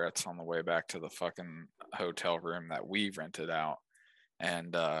 cigarettes on the way back to the fucking hotel room that we rented out.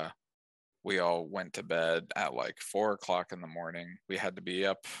 And we all went to bed at like 4 o'clock in the morning. We had to be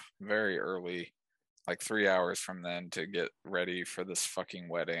up very early, like 3 hours from then, to get ready for this fucking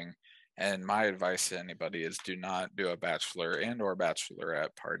wedding. And my advice to anybody is do not do a bachelor and or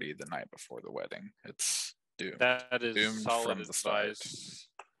bachelorette party the night before the wedding. It's doomed. That is Doomed solid from the start. advice.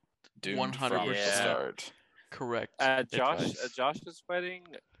 Doomed from the 100%. start. Correct. At advice. Josh's wedding,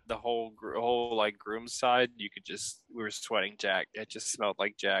 the whole like groom side, we were sweating Jack. It just smelled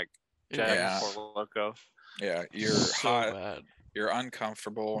like Jack. Jack Yeah. Four Loco. Yeah, you're so hot. bad. You're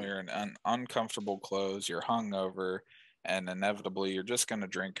uncomfortable. You're in uncomfortable clothes. You're hungover, and inevitably, you're just going to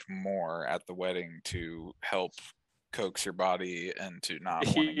drink more at the wedding to help coax your body into not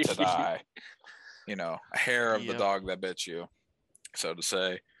wanting to die. A hair of the Yep. dog that bit you, so to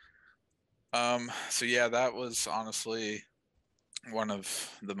say. So yeah, that was honestly one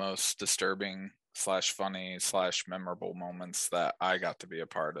of the most disturbing / funny / memorable moments that I got to be a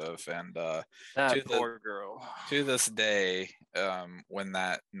part of. And That poor girl. to this day, when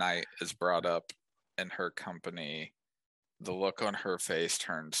that night is brought up in her company, the look on her face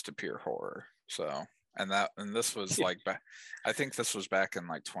turns to pure horror. So, and this was like I think this was back in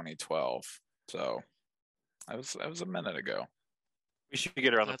like 2012. So, that was a minute ago. We should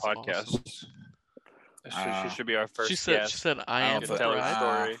get her on the That's podcast. awesome. She should be our first She said, guest. I am the tell her bride.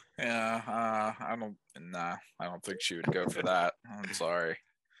 story. I don't think she would go for that. I'm sorry.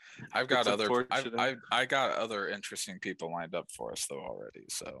 I've got It's other unfortunate. I got other interesting people lined up for us though already.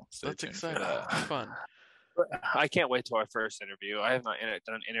 So stay That's tuned for exciting. that. It's fun. I can't wait till our first interview. I have not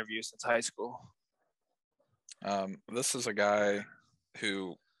done an interview since high school. This is a guy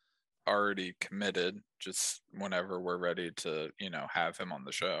who already committed just whenever we're ready to, have him on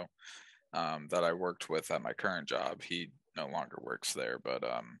the show. That I worked with at my current job. He no longer works there, but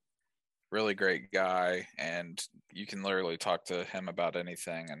really great guy, and you can literally talk to him about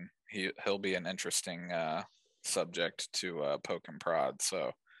anything, and he'll be an interesting subject to poke and prod.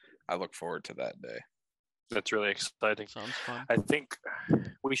 So I look forward to that day. That's really exciting. Sounds fun. I think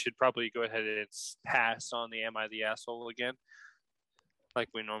we should probably go ahead and pass on the "Am I the Asshole" again, like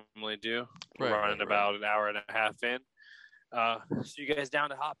we normally do. We're running about an hour and a half in. So you guys down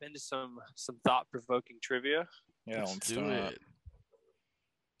to hop into some thought-provoking trivia? Yeah, Let's do it.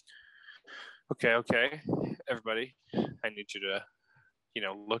 Okay, everybody, I need you to,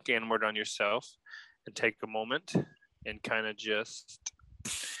 look inward on yourself and take a moment and kind of just,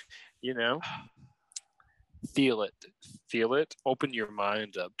 feel it. Open your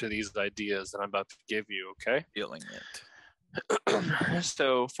mind up to these ideas that I'm about to give you. Okay. Feeling it.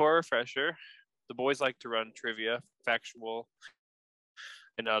 So for a refresher, the boys like to run trivia, factual,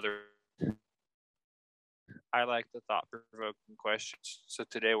 and other. I like the thought-provoking questions. So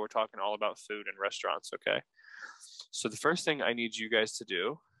today we're talking all about food and restaurants, okay? So the first thing I need you guys to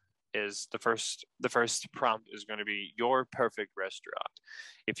do is the first prompt is going to be your perfect restaurant.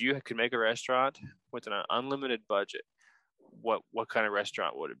 If you could make a restaurant with an unlimited budget, what kind of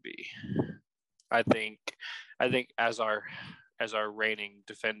restaurant would it be? I think as our reigning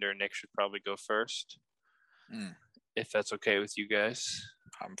defender, Nick should probably go first. If that's okay with you guys.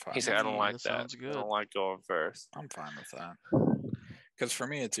 I'm fine. He said, I don't like that. Sounds good. I don't like going first. I'm fine with that. Because for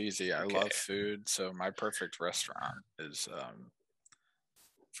me, it's easy. I love food. So my perfect restaurant is,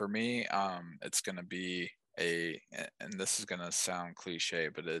 for me, it's going to be and this is going to sound cliche,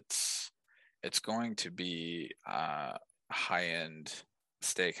 but it's going to be a high-end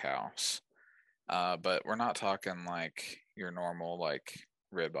steakhouse. But we're not talking like your normal like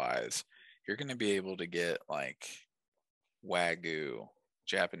ribeyes. You're going to be able to get like Wagyu,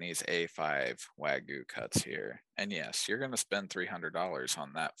 Japanese A5 Wagyu cuts here. And yes, you're going to spend $300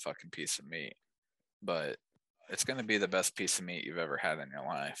 on that fucking piece of meat, but it's going to be the best piece of meat you've ever had in your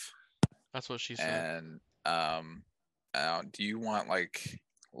life. That's what she said. And do you want like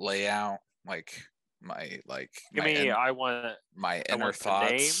layout, like my I want my inner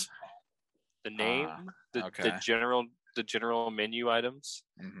thoughts, the general menu items,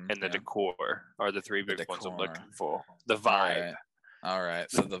 and the decor are the three big ones I'm looking for. The vibe. All right.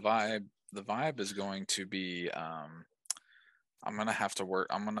 So the vibe is going to be I'm gonna have to work.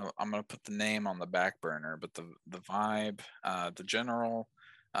 I'm gonna put the name on the back burner, but the vibe, the general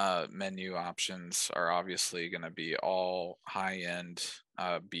menu options are obviously going to be all high-end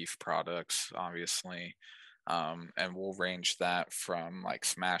beef products, obviously. And we'll range that from like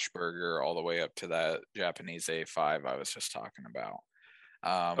smash burger all the way up to that Japanese A5 I was just talking about.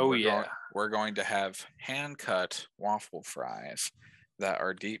 We're going to have hand-cut waffle fries that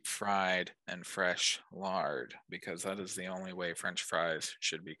are deep fried in fresh lard, because that is the only way French fries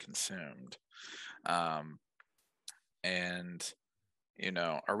should be consumed. And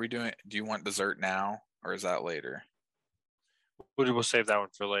do you want dessert now, or is that later? We'll save that one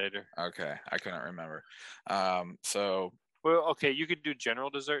for later. Okay, I couldn't remember. You could do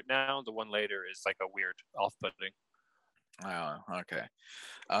general dessert now. The one later is like a weird off-putting. Oh, okay.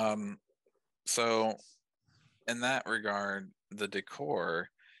 So in that regard, the decor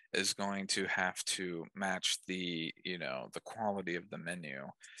is going to have to match the quality of the menu.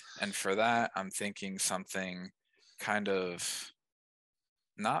 And for that, I'm thinking something kind of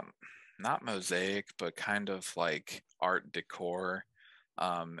not mosaic, but kind of like art decor,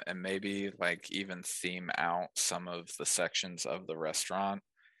 and maybe like even theme out some of the sections of the restaurant,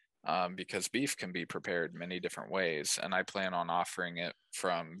 because beef can be prepared many different ways, and I plan on offering it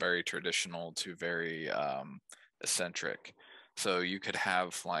from very traditional to very eccentric. So you could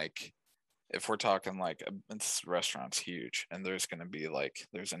have like, if we're talking like this restaurant's huge, and there's going to be like,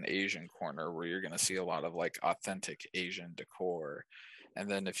 there's an Asian corner where you're going to see a lot of like authentic Asian decor. And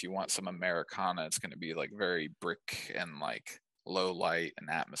then if you want some Americana, it's going to be like very brick and like low light and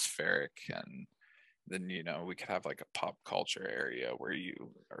atmospheric. And then, we could have like a pop culture area where you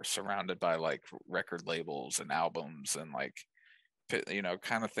are surrounded by like record labels and albums and like,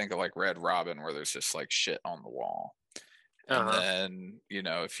 kind of think of like Red Robin, where there's just like shit on the wall. And then,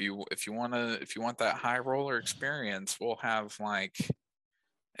 if you want that high roller experience, we'll have like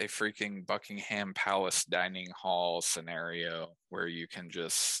a freaking Buckingham Palace dining hall scenario where you can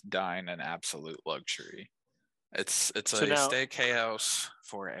just dine in absolute luxury. It's So a now, steakhouse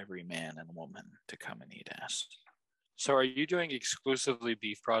for every man and woman to come and eat at. so are you doing exclusively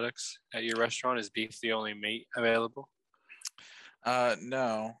beef products at your restaurant? Is beef the only meat available?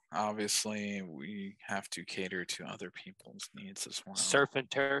 No, obviously we have to cater to other people's needs as well. Surf and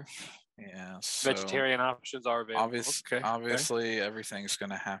turf, Yeah, so vegetarian options are available. Okay. obviously everything's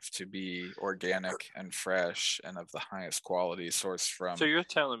going to have to be organic and fresh and of the highest quality, sourced from So you're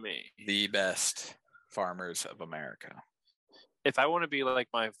telling me the best farmers of America. if I want to be like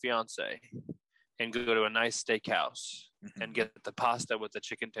my fiance and go to a nice steakhouse and Mhm. get the pasta with the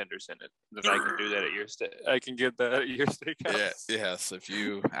chicken tenders in it, then I can do that at your I can get that at your steakhouse. Yes, if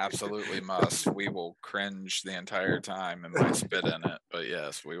you absolutely must, we will cringe the entire time and might spit in it. But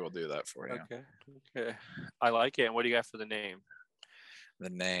yes, we will do that for you. Okay. Okay. I like it. And what do you got for the name? The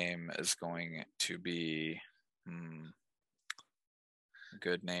name is going to be a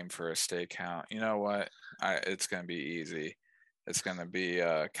good name for a steakhouse. You know what? It's going to be easy. It's going to be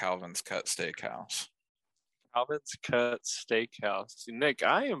Calvin's Cut Steakhouse. Calvin's Cut Steakhouse. Nick,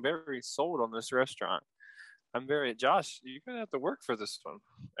 I am very sold on this restaurant. Josh, you're gonna have to work for this one,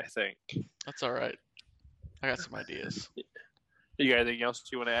 I think. That's all right. I got some ideas. You got anything else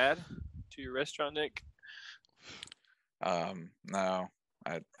you want to add to your restaurant, Nick? No,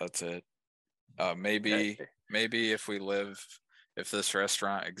 that's it. Maybe if this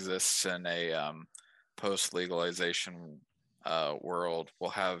restaurant exists in a post legalization world, we'll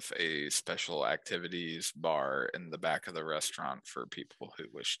have a special activities bar in the back of the restaurant for people who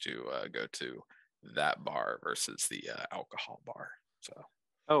wish to go to that bar versus the alcohol bar. So.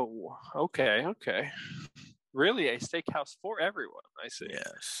 Oh, okay. Really, a steakhouse for everyone. I see.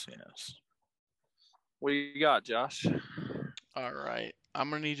 Yes. What do you got, Josh? All right. I'm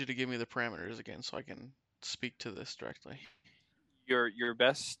gonna need you to give me the parameters again so I can speak to this directly. Your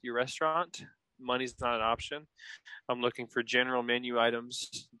restaurant. Money's not an option. I'm looking for general menu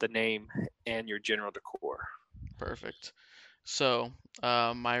items, the name, and your general decor. Perfect. So,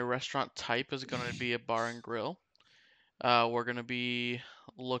 my restaurant type is going to be a bar and grill. We're going to be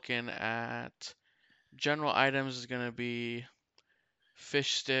looking at general items is going to be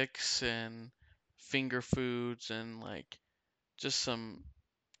fish sticks and finger foods and like just some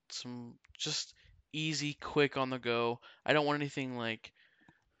just easy, quick on the go. I don't want anything like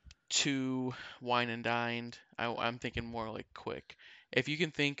too wine and dined. I'm thinking more like quick. If you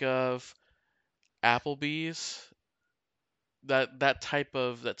can think of Applebee's, that type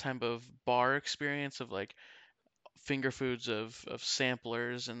of bar experience of like finger foods of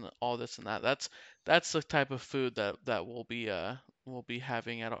samplers and all this and that. That's the type of food that we'll be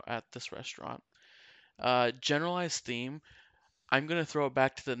having at this restaurant. Generalized theme. I'm gonna throw it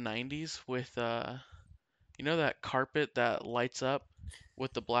back to the 90s with you know that carpet that lights up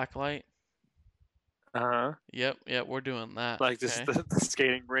with the black light. Uh-huh. Yep, we're doing that. Like this, Okay. the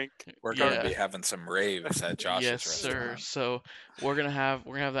skating rink. We're going to Yeah. be having some raves at Josh's Yes, sir. restaurant. So we're gonna have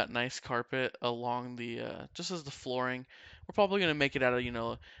that nice carpet along the just as the flooring. We're probably gonna make it out of,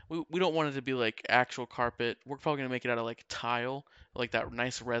 we don't want it to be like actual carpet. We're probably gonna make it out of like tile, like that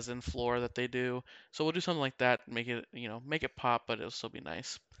nice resin floor that they do. So we'll do something like that, make it pop, but it'll still be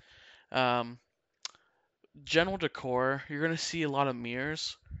nice. Um, General decor, you're gonna see a lot of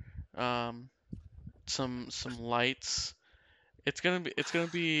mirrors, um, some lights. It's gonna be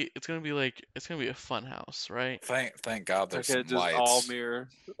a fun house, right? Thank God there's Okay, some just all lights. mirrors,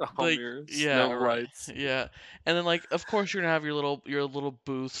 Like, yeah, no right. lights. Yeah. And then like of course you're gonna have your little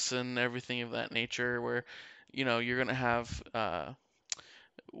booths and everything of that nature where you're gonna have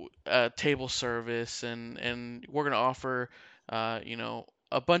table service and we're gonna offer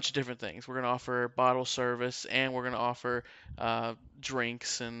a bunch of different things. We're gonna offer bottle service and we're gonna offer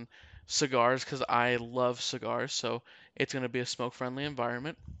drinks and cigars because I love cigars, so it's gonna be a smoke-friendly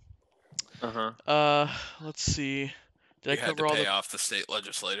environment. Uh-huh. Let's see. Did I You had to cover all pay the? off the state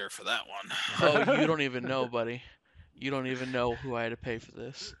legislator for that one. Oh, you don't even know, buddy. You don't even know who I had to pay for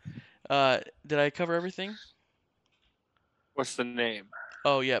this. Did I cover everything? What's the name?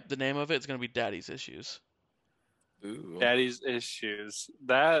 Oh, yeah. The name of it's gonna be Daddy's Issues. Ooh. Daddy's Issues.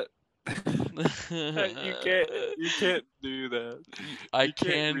 That you can't do that. I You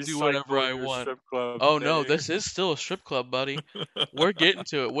can't can do whatever recycle I your want. strip club Oh no, name. this is still a strip club, buddy. We're getting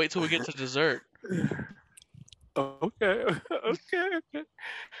to it. Wait till we get to dessert. Okay,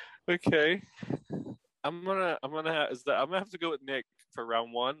 okay. I'm gonna have to go with Nick for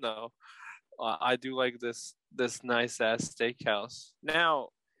round one though. I do like this nice ass steakhouse. Now,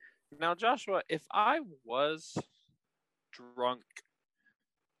 Joshua, if I was drunk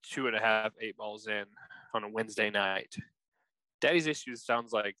 2.5 8 balls in on a Wednesday night. Daddy's Issues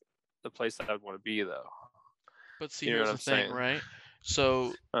sounds like the place that I would want to be, though. But see, You know here's what the I'm thing, saying? right?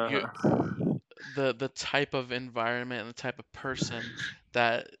 So Uh-huh. the type of environment and the type of person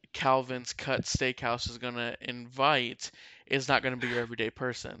that Calvin's Cut Steakhouse is gonna invite is not gonna be your everyday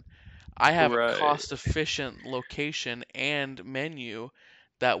person. I have a Right. cost-efficient location and menu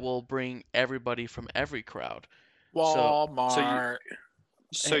that will bring everybody from every crowd. Walmart.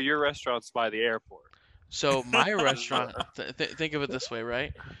 So your restaurant's by the airport. So my restaurant, think of it this way,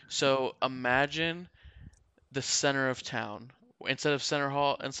 right? So imagine the center of town. Instead of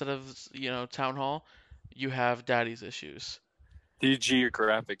town hall, you have Daddy's Issues. The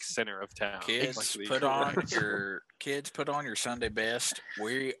geographic center of town. Kids, like put on your Sunday best.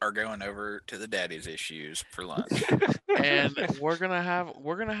 We are going over to the Daddy's Issues for lunch. And we're gonna have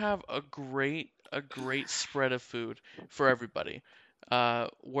a great spread of food for everybody. We're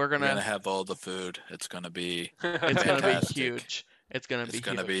We're gonna gonna have all the food. It's gonna be it's gonna be fantastic. huge. It's gonna It's be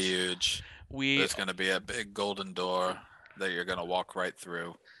gonna huge. be huge. We There's gonna be a big golden door that you're gonna walk right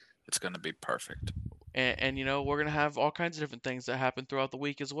through. It's gonna be perfect. and we're gonna have all kinds of different things that happen throughout the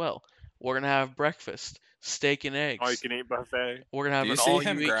week as well. We're gonna have breakfast, steak and eggs. All you can eat buffet. We're gonna have Do you an see all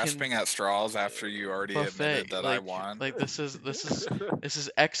him you eat grasping at straws after you already buffet. admitted that I won? Like this is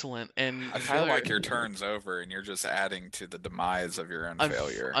excellent. And I feel Tyler, like your turn's over and you're just adding to the demise of your own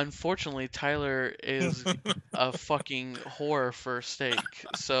failure. Unfortunately, Tyler is a fucking whore for steak.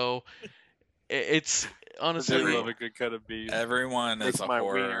 So it's I honestly do love a good cut of beef. Everyone Makes is a my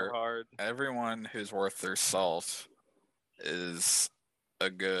wiener horror. hard. Everyone who's worth their salt is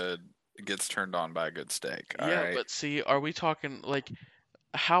gets turned on by a good steak. All yeah, right? but see, are we talking like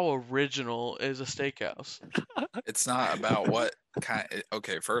how original is a steakhouse? It's not about what kind.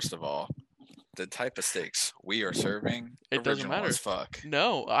 Okay, first of all, the type of steaks we are serving, It doesn't original matter. as fuck.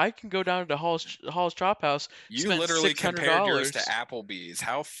 No, I can go down to Hall's Chop House. You spend literally compared yours to $600. Applebee's.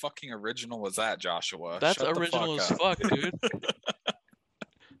 How fucking original was that, Joshua? That's Shut original the as fuck up. fuck, dude.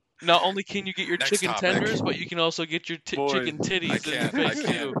 Not only can you get your Next chicken topic. tenders, but you can also get your Boys, chicken titties in your face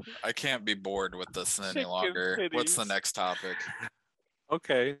too. I can't be bored with this any Chicken longer. What's the titties. next topic?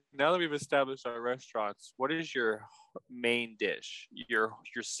 Okay, now that we've established our restaurants, what is your main dish? Your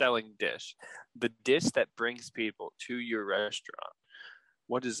selling dish, the dish that brings people to your restaurant.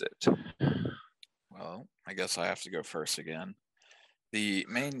 What is it? Well, I guess I have to go first again. The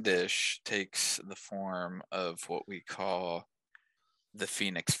main dish takes the form of what we call the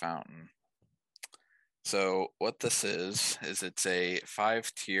Phoenix Fountain. So what this is it's a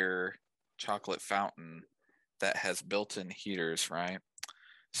 5-tier chocolate fountain that has built-in heaters, right?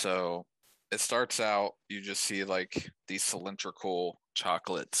 So it starts out, you just see like these cylindrical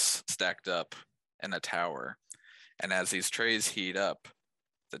chocolates stacked up in a tower. And as these trays heat up,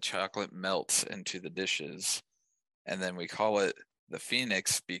 the chocolate melts into the dishes. And then we call it the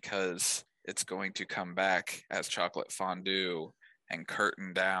Phoenix because it's going to come back as chocolate fondue and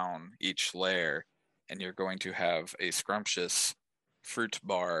curtain down each layer. And you're going to have a scrumptious fruit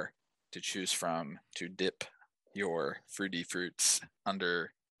bar to choose from to dip your fruity fruits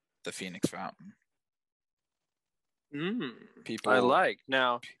under the Phoenix Fountain. People I like.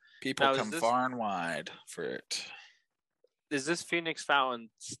 Now, people is come this- far and wide for it. is this Phoenix Fountain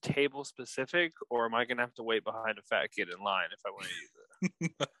table specific, or am I gonna have to wait behind a fat kid in line if I want to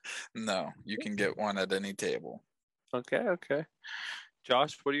use it? No, you can get one at any table. Okay.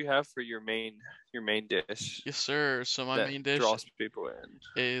 Josh, what do you have for your main dish Yes, sir. So my that main dish draws people in?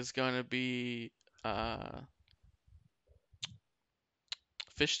 is going to be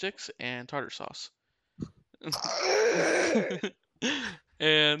fish sticks and tartar sauce.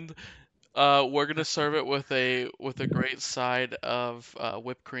 And we're gonna serve it with a great side of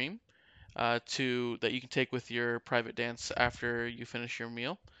whipped cream that you can take with your private dance after you finish your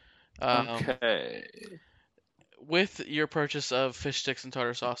meal. Okay. With your purchase of fish sticks and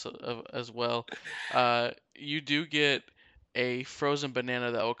tartar sauce as well, you do get a frozen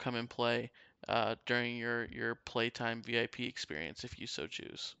banana that will come in play during your playtime VIP experience if you so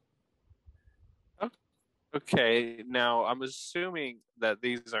choose. Okay. Now I'm assuming that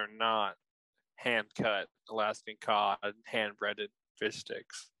these are not hand cut Alaskan cod, hand breaded fish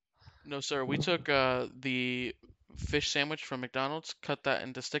sticks. No, sir. We took the fish sandwich from McDonald's, cut that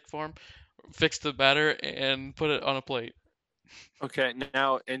into stick form, fixed the batter, and put it on a plate. Okay.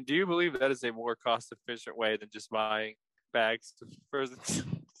 Now, and do you believe that is a more cost efficient way than just buying bags of frozen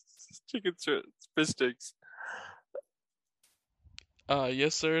chicken fish sticks?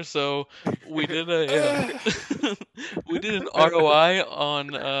 Yes, sir. So we did we did an ROI on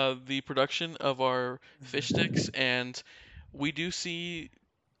the production of our fish sticks, and we do see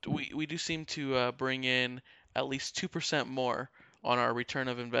we do seem to bring in at least 2% more on our return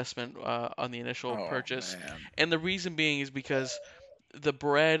of investment on the initial Oh purchase. man. And the reason being is because the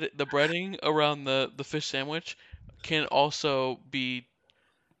breading around the fish sandwich can also be.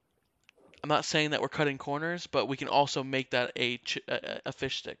 I'm not saying that we're cutting corners, but we can also make that a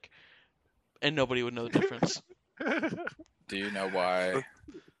fish stick, and nobody would know the difference. Do you know why?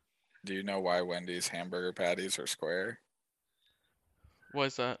 Do you know why Wendy's hamburger patties are square? Why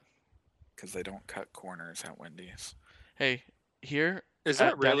is that? Because they don't cut corners at Wendy's. Hey, here Is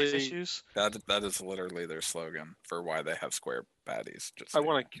that at Daddy's really? Issues, That is literally their slogan for why they have square patties. Just I so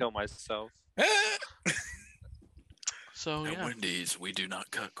want to kill myself. you know. so At yeah. Wendy's, we do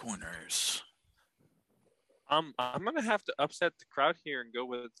not cut corners. I'm gonna have to upset the crowd here and go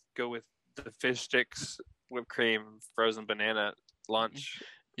with the fish sticks, whipped cream, frozen banana lunch.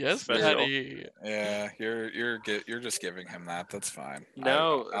 Yes, Special. Daddy. Yeah, you're just giving him that. That's fine.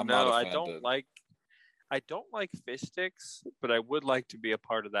 No, I'm no, not I offended. don't like fish sticks, but I would like to be a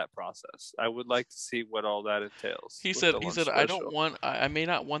part of that process. I would like to see what all that entails. He with said the he lunch said I don't special. want I may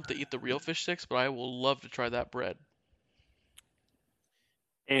not want to eat the real fish sticks, but I will love to try that bread.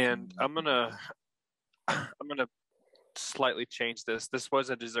 And I'm gonna slightly change this. This was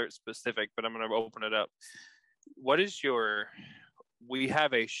a dessert specific, but I'm gonna open it up. What is your? We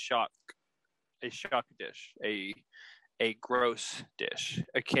have a shock dish, a gross dish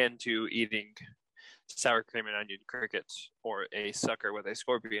akin to eating sour cream and onion crickets or a sucker with a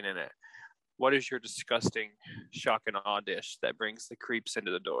scorpion in it. What is your disgusting shock and awe dish that brings the creeps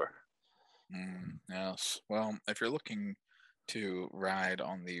into the door? Yes. Well, if you're looking to ride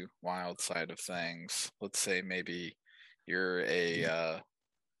on the wild side of things, let's say maybe you're a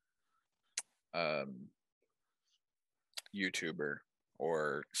YouTuber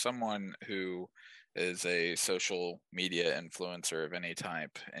or someone who is a social media influencer of any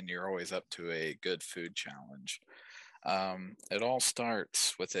type, and you're always up to a good food challenge. It all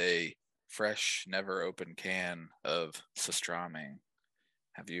starts with a fresh, never open can of pastrami.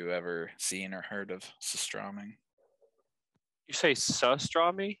 Have you ever seen or heard of pastrami? You say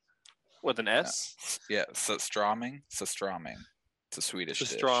sustrami with an S? Yeah, pastrami. It's a Swedish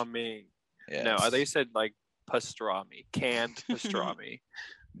dish. Pastrami. Yes. No, they said like pastrami, canned pastrami.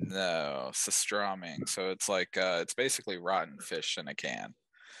 No, pastrami. So it's like it's basically rotten fish in a can,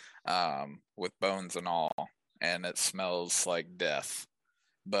 with bones and all, and it smells like death.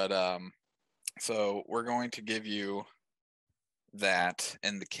 But so we're going to give you that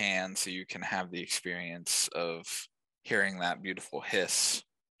in the can so you can have the experience of hearing that beautiful hiss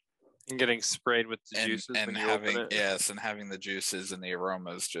And getting sprayed with the juices and when you having open it. yes, and having the juices and the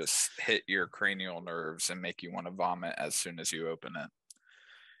aromas just hit your cranial nerves and make you want to vomit as soon as you open it.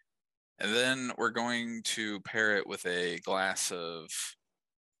 And then we're going to pair it with a glass of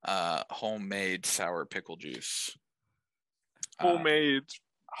homemade sour pickle juice. Homemade.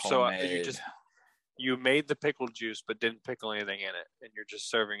 So Homemade. you made the pickle juice but didn't pickle anything in it, and you're just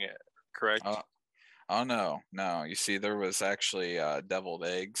serving it, correct? Oh no. You see, there was actually deviled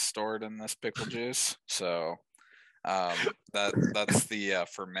eggs stored in this pickle juice, so that's the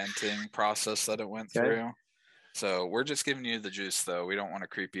fermenting process that it went through. So we're just giving you the juice, though. We don't want to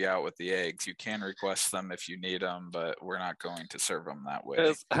creep you out with the eggs. You can request them if you need them, but we're not going to serve them that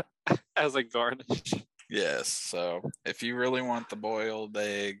way. As a garnish. Yes. So if you really want the boiled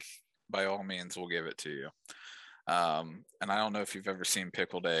egg, by all means, we'll give it to you. And I don't know if you've ever seen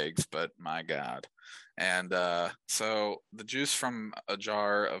pickled eggs, but my God. And so the juice from a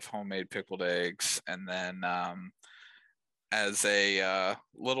jar of homemade pickled eggs, and then as a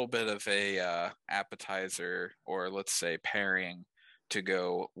little bit of a appetizer, or let's say pairing, to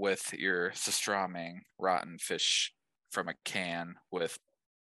go with your pastrami, rotten fish from a can with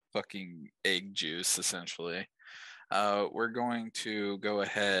fucking egg juice, essentially. We're going to go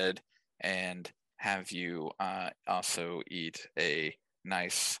ahead and have you also eat a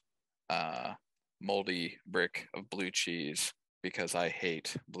nice moldy brick of blue cheese, because I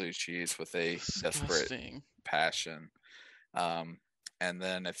hate blue cheese with a desperate passion. And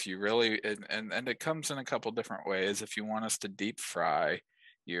then if you really, and it comes in a couple different ways. If you want us to deep fry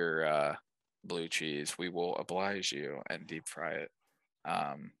your blue cheese, we will oblige you and deep fry it.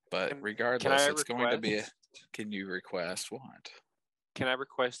 But regardless, it's going to be. Can you request what? Can I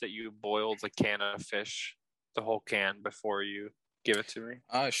request that you boil the can of fish, the whole can, before you give it to me?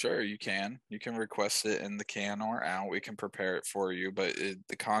 Sure, you can. You can request it in the can or out. We can prepare it for you, but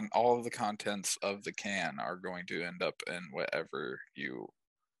all of the contents of the can are going to end up in whatever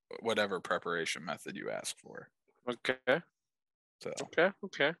preparation method you ask for. Okay. So.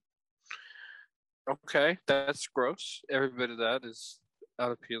 Okay. That's gross. Every bit of that is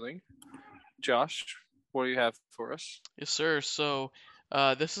appealing. Josh, what do you have for us? Yes, sir. So,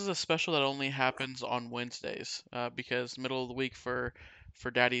 this is a special that only happens on Wednesdays, because middle of the week for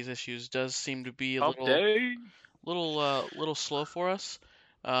Daddy's issues does seem to be a Hump little day. little slow for us.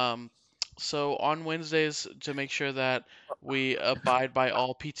 Um, so on Wednesdays, to make sure that we abide by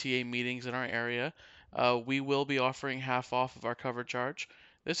all PTA meetings in our area, we will be offering half off of our cover charge.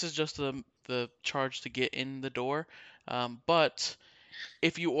 This is just the charge to get in the door, but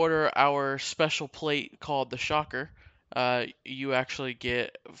if you order our special plate called the Shocker, you actually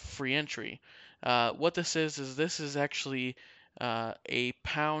get free entry. What this is actually a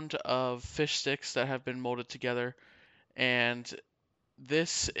pound of fish sticks that have been molded together, and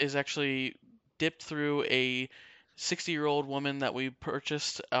this is actually dipped through a 60-year-old woman that we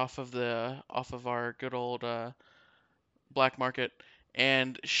purchased off of our good old black market,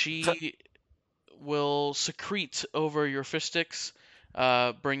 and she will secrete over your fish sticks,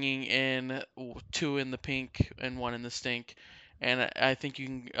 bringing in two in the pink and one in the stink. And I think you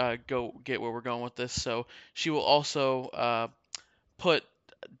can go get where we're going with this. So she will also put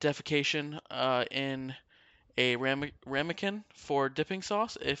defecation in a ramekin for dipping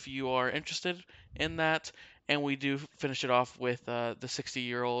sauce if you are interested in that. And we do finish it off with the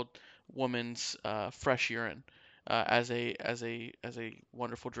 60-year-old woman's fresh urine as a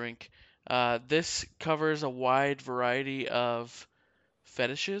wonderful drink. This covers a wide variety of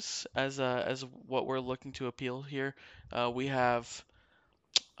fetishes as what we're looking to appeal here. We have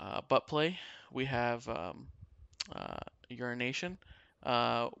butt play. We have uh, urination.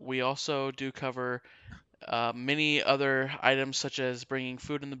 We also do cover many other items such as bringing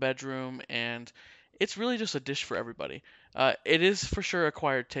food in the bedroom, and it's really just a dish for everybody. It is for sure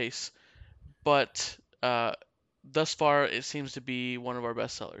acquired taste, but thus far it seems to be one of our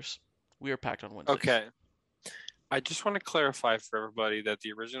best sellers. We are packed on Wednesdays. Okay. I just want to clarify for everybody that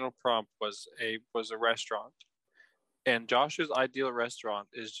the original prompt was a restaurant, and Josh's ideal restaurant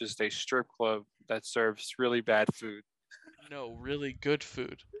is just a strip club that serves really bad food. No, really good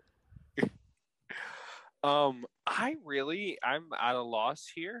food. I'm at a loss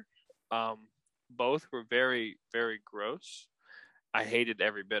here. Both were very, very gross. I hated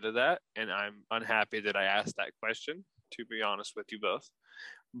every bit of that, and I'm unhappy that I asked that question, to be honest with you both.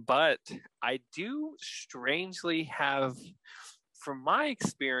 But I do strangely have, from my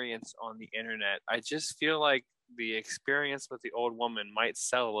experience on the internet, I just feel like the experience with the old woman might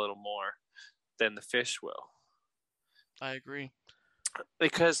sell a little more than the fish will. I agree.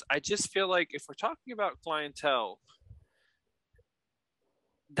 Because I just feel like if we're talking about clientele,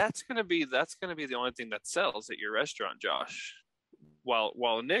 that's gonna be the only thing that sells at your restaurant, Josh.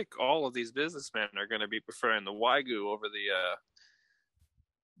 While Nick, all of these businessmen are gonna be preferring the Wagyu over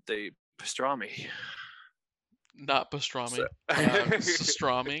the pastrami. Not pastrami, So,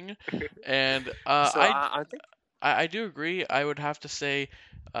 stroming, and so I think I do agree. I would have to say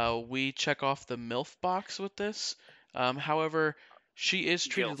we check off the MILF box with this. However, she is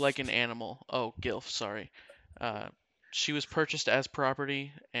treated like an Gilf. animal. Oh, GILF, sorry. Uh, she was purchased as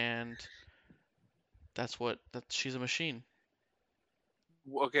property, and she's a machine.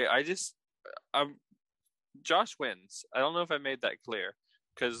 Okay, I'm Josh wins. I don't know if I made that clear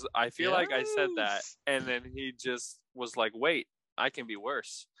because I feel like I said that, Yes. and then he just was like, "Wait, I can be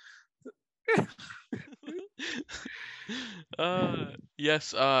worse."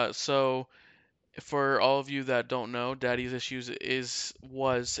 Yes, so for all of you that don't know, Daddy's Issues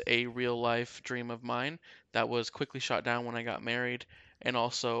was a real life dream of mine that was quickly shot down when I got married, and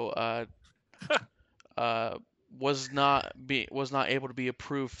also uh, was not able to be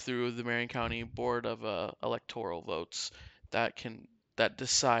approved through the Marion County Board of Electoral Votes that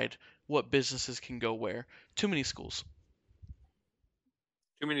decide what businesses can go where. Too many schools.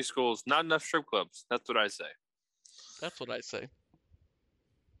 Too many schools, not enough strip clubs. That's what I say. That's what I say.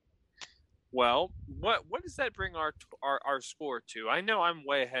 Well, what does that bring our score to? I know I'm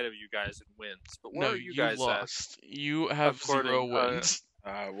way ahead of you guys in wins, but where No, are you you guys at? lost. You have zero According, wins.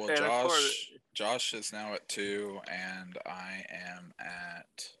 Well, and according, Josh is now at 2, and I am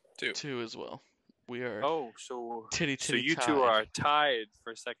at 2. Two as well. We are oh, so titty so titty you tied. two are tied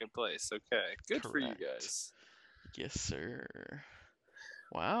for second place. Okay, good for you Correct. guys. Yes, sir.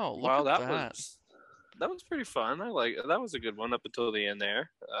 Wow, look Well, at that. that was pretty fun. That was a good one up until the end there.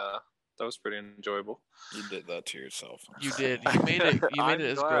 That was pretty enjoyable. You did that to yourself. I'm You sorry. did. You made I'm it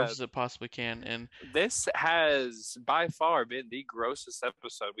as glad. gross as it possibly can, and This has by far been the grossest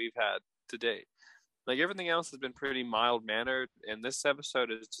episode we've had to date. Like everything else has been pretty mild mannered, and this episode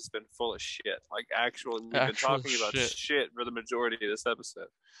has just been full of shit. Like actually, we've been actual talking about shit. shit for the majority of this episode.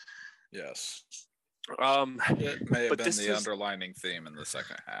 Yes. It may have But been this the is- underlining theme in the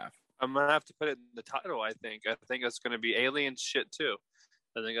second half. I'm gonna have to put it in the title. I think it's gonna be alien shit too.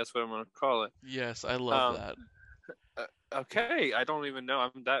 I think that's what I'm gonna call it. Yes, I love Um, that. Okay, I don't even know.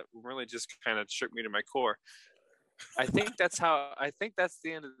 That really just kind of shook me to my core. I think that's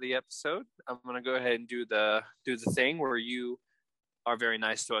the end of the episode. I'm gonna go ahead and do the thing where you are very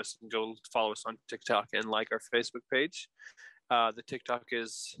nice to us and go follow us on TikTok and like our Facebook page. The TikTok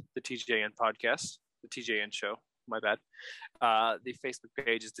is the TJN podcast, the TJN show. My bad. The Facebook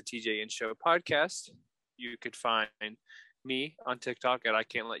page is the TJN show podcast. You could find me on TikTok at I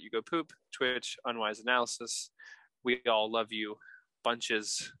Can't Let You Go Poop, Twitch, Unwise Analysis. We all love you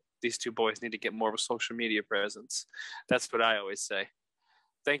bunches. These two boys need to get more of a social media presence. That's what I always say.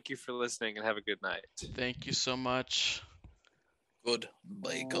 Thank you for listening and have a good night. Thank you so much.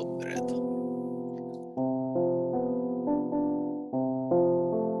 Goodbye, comrade.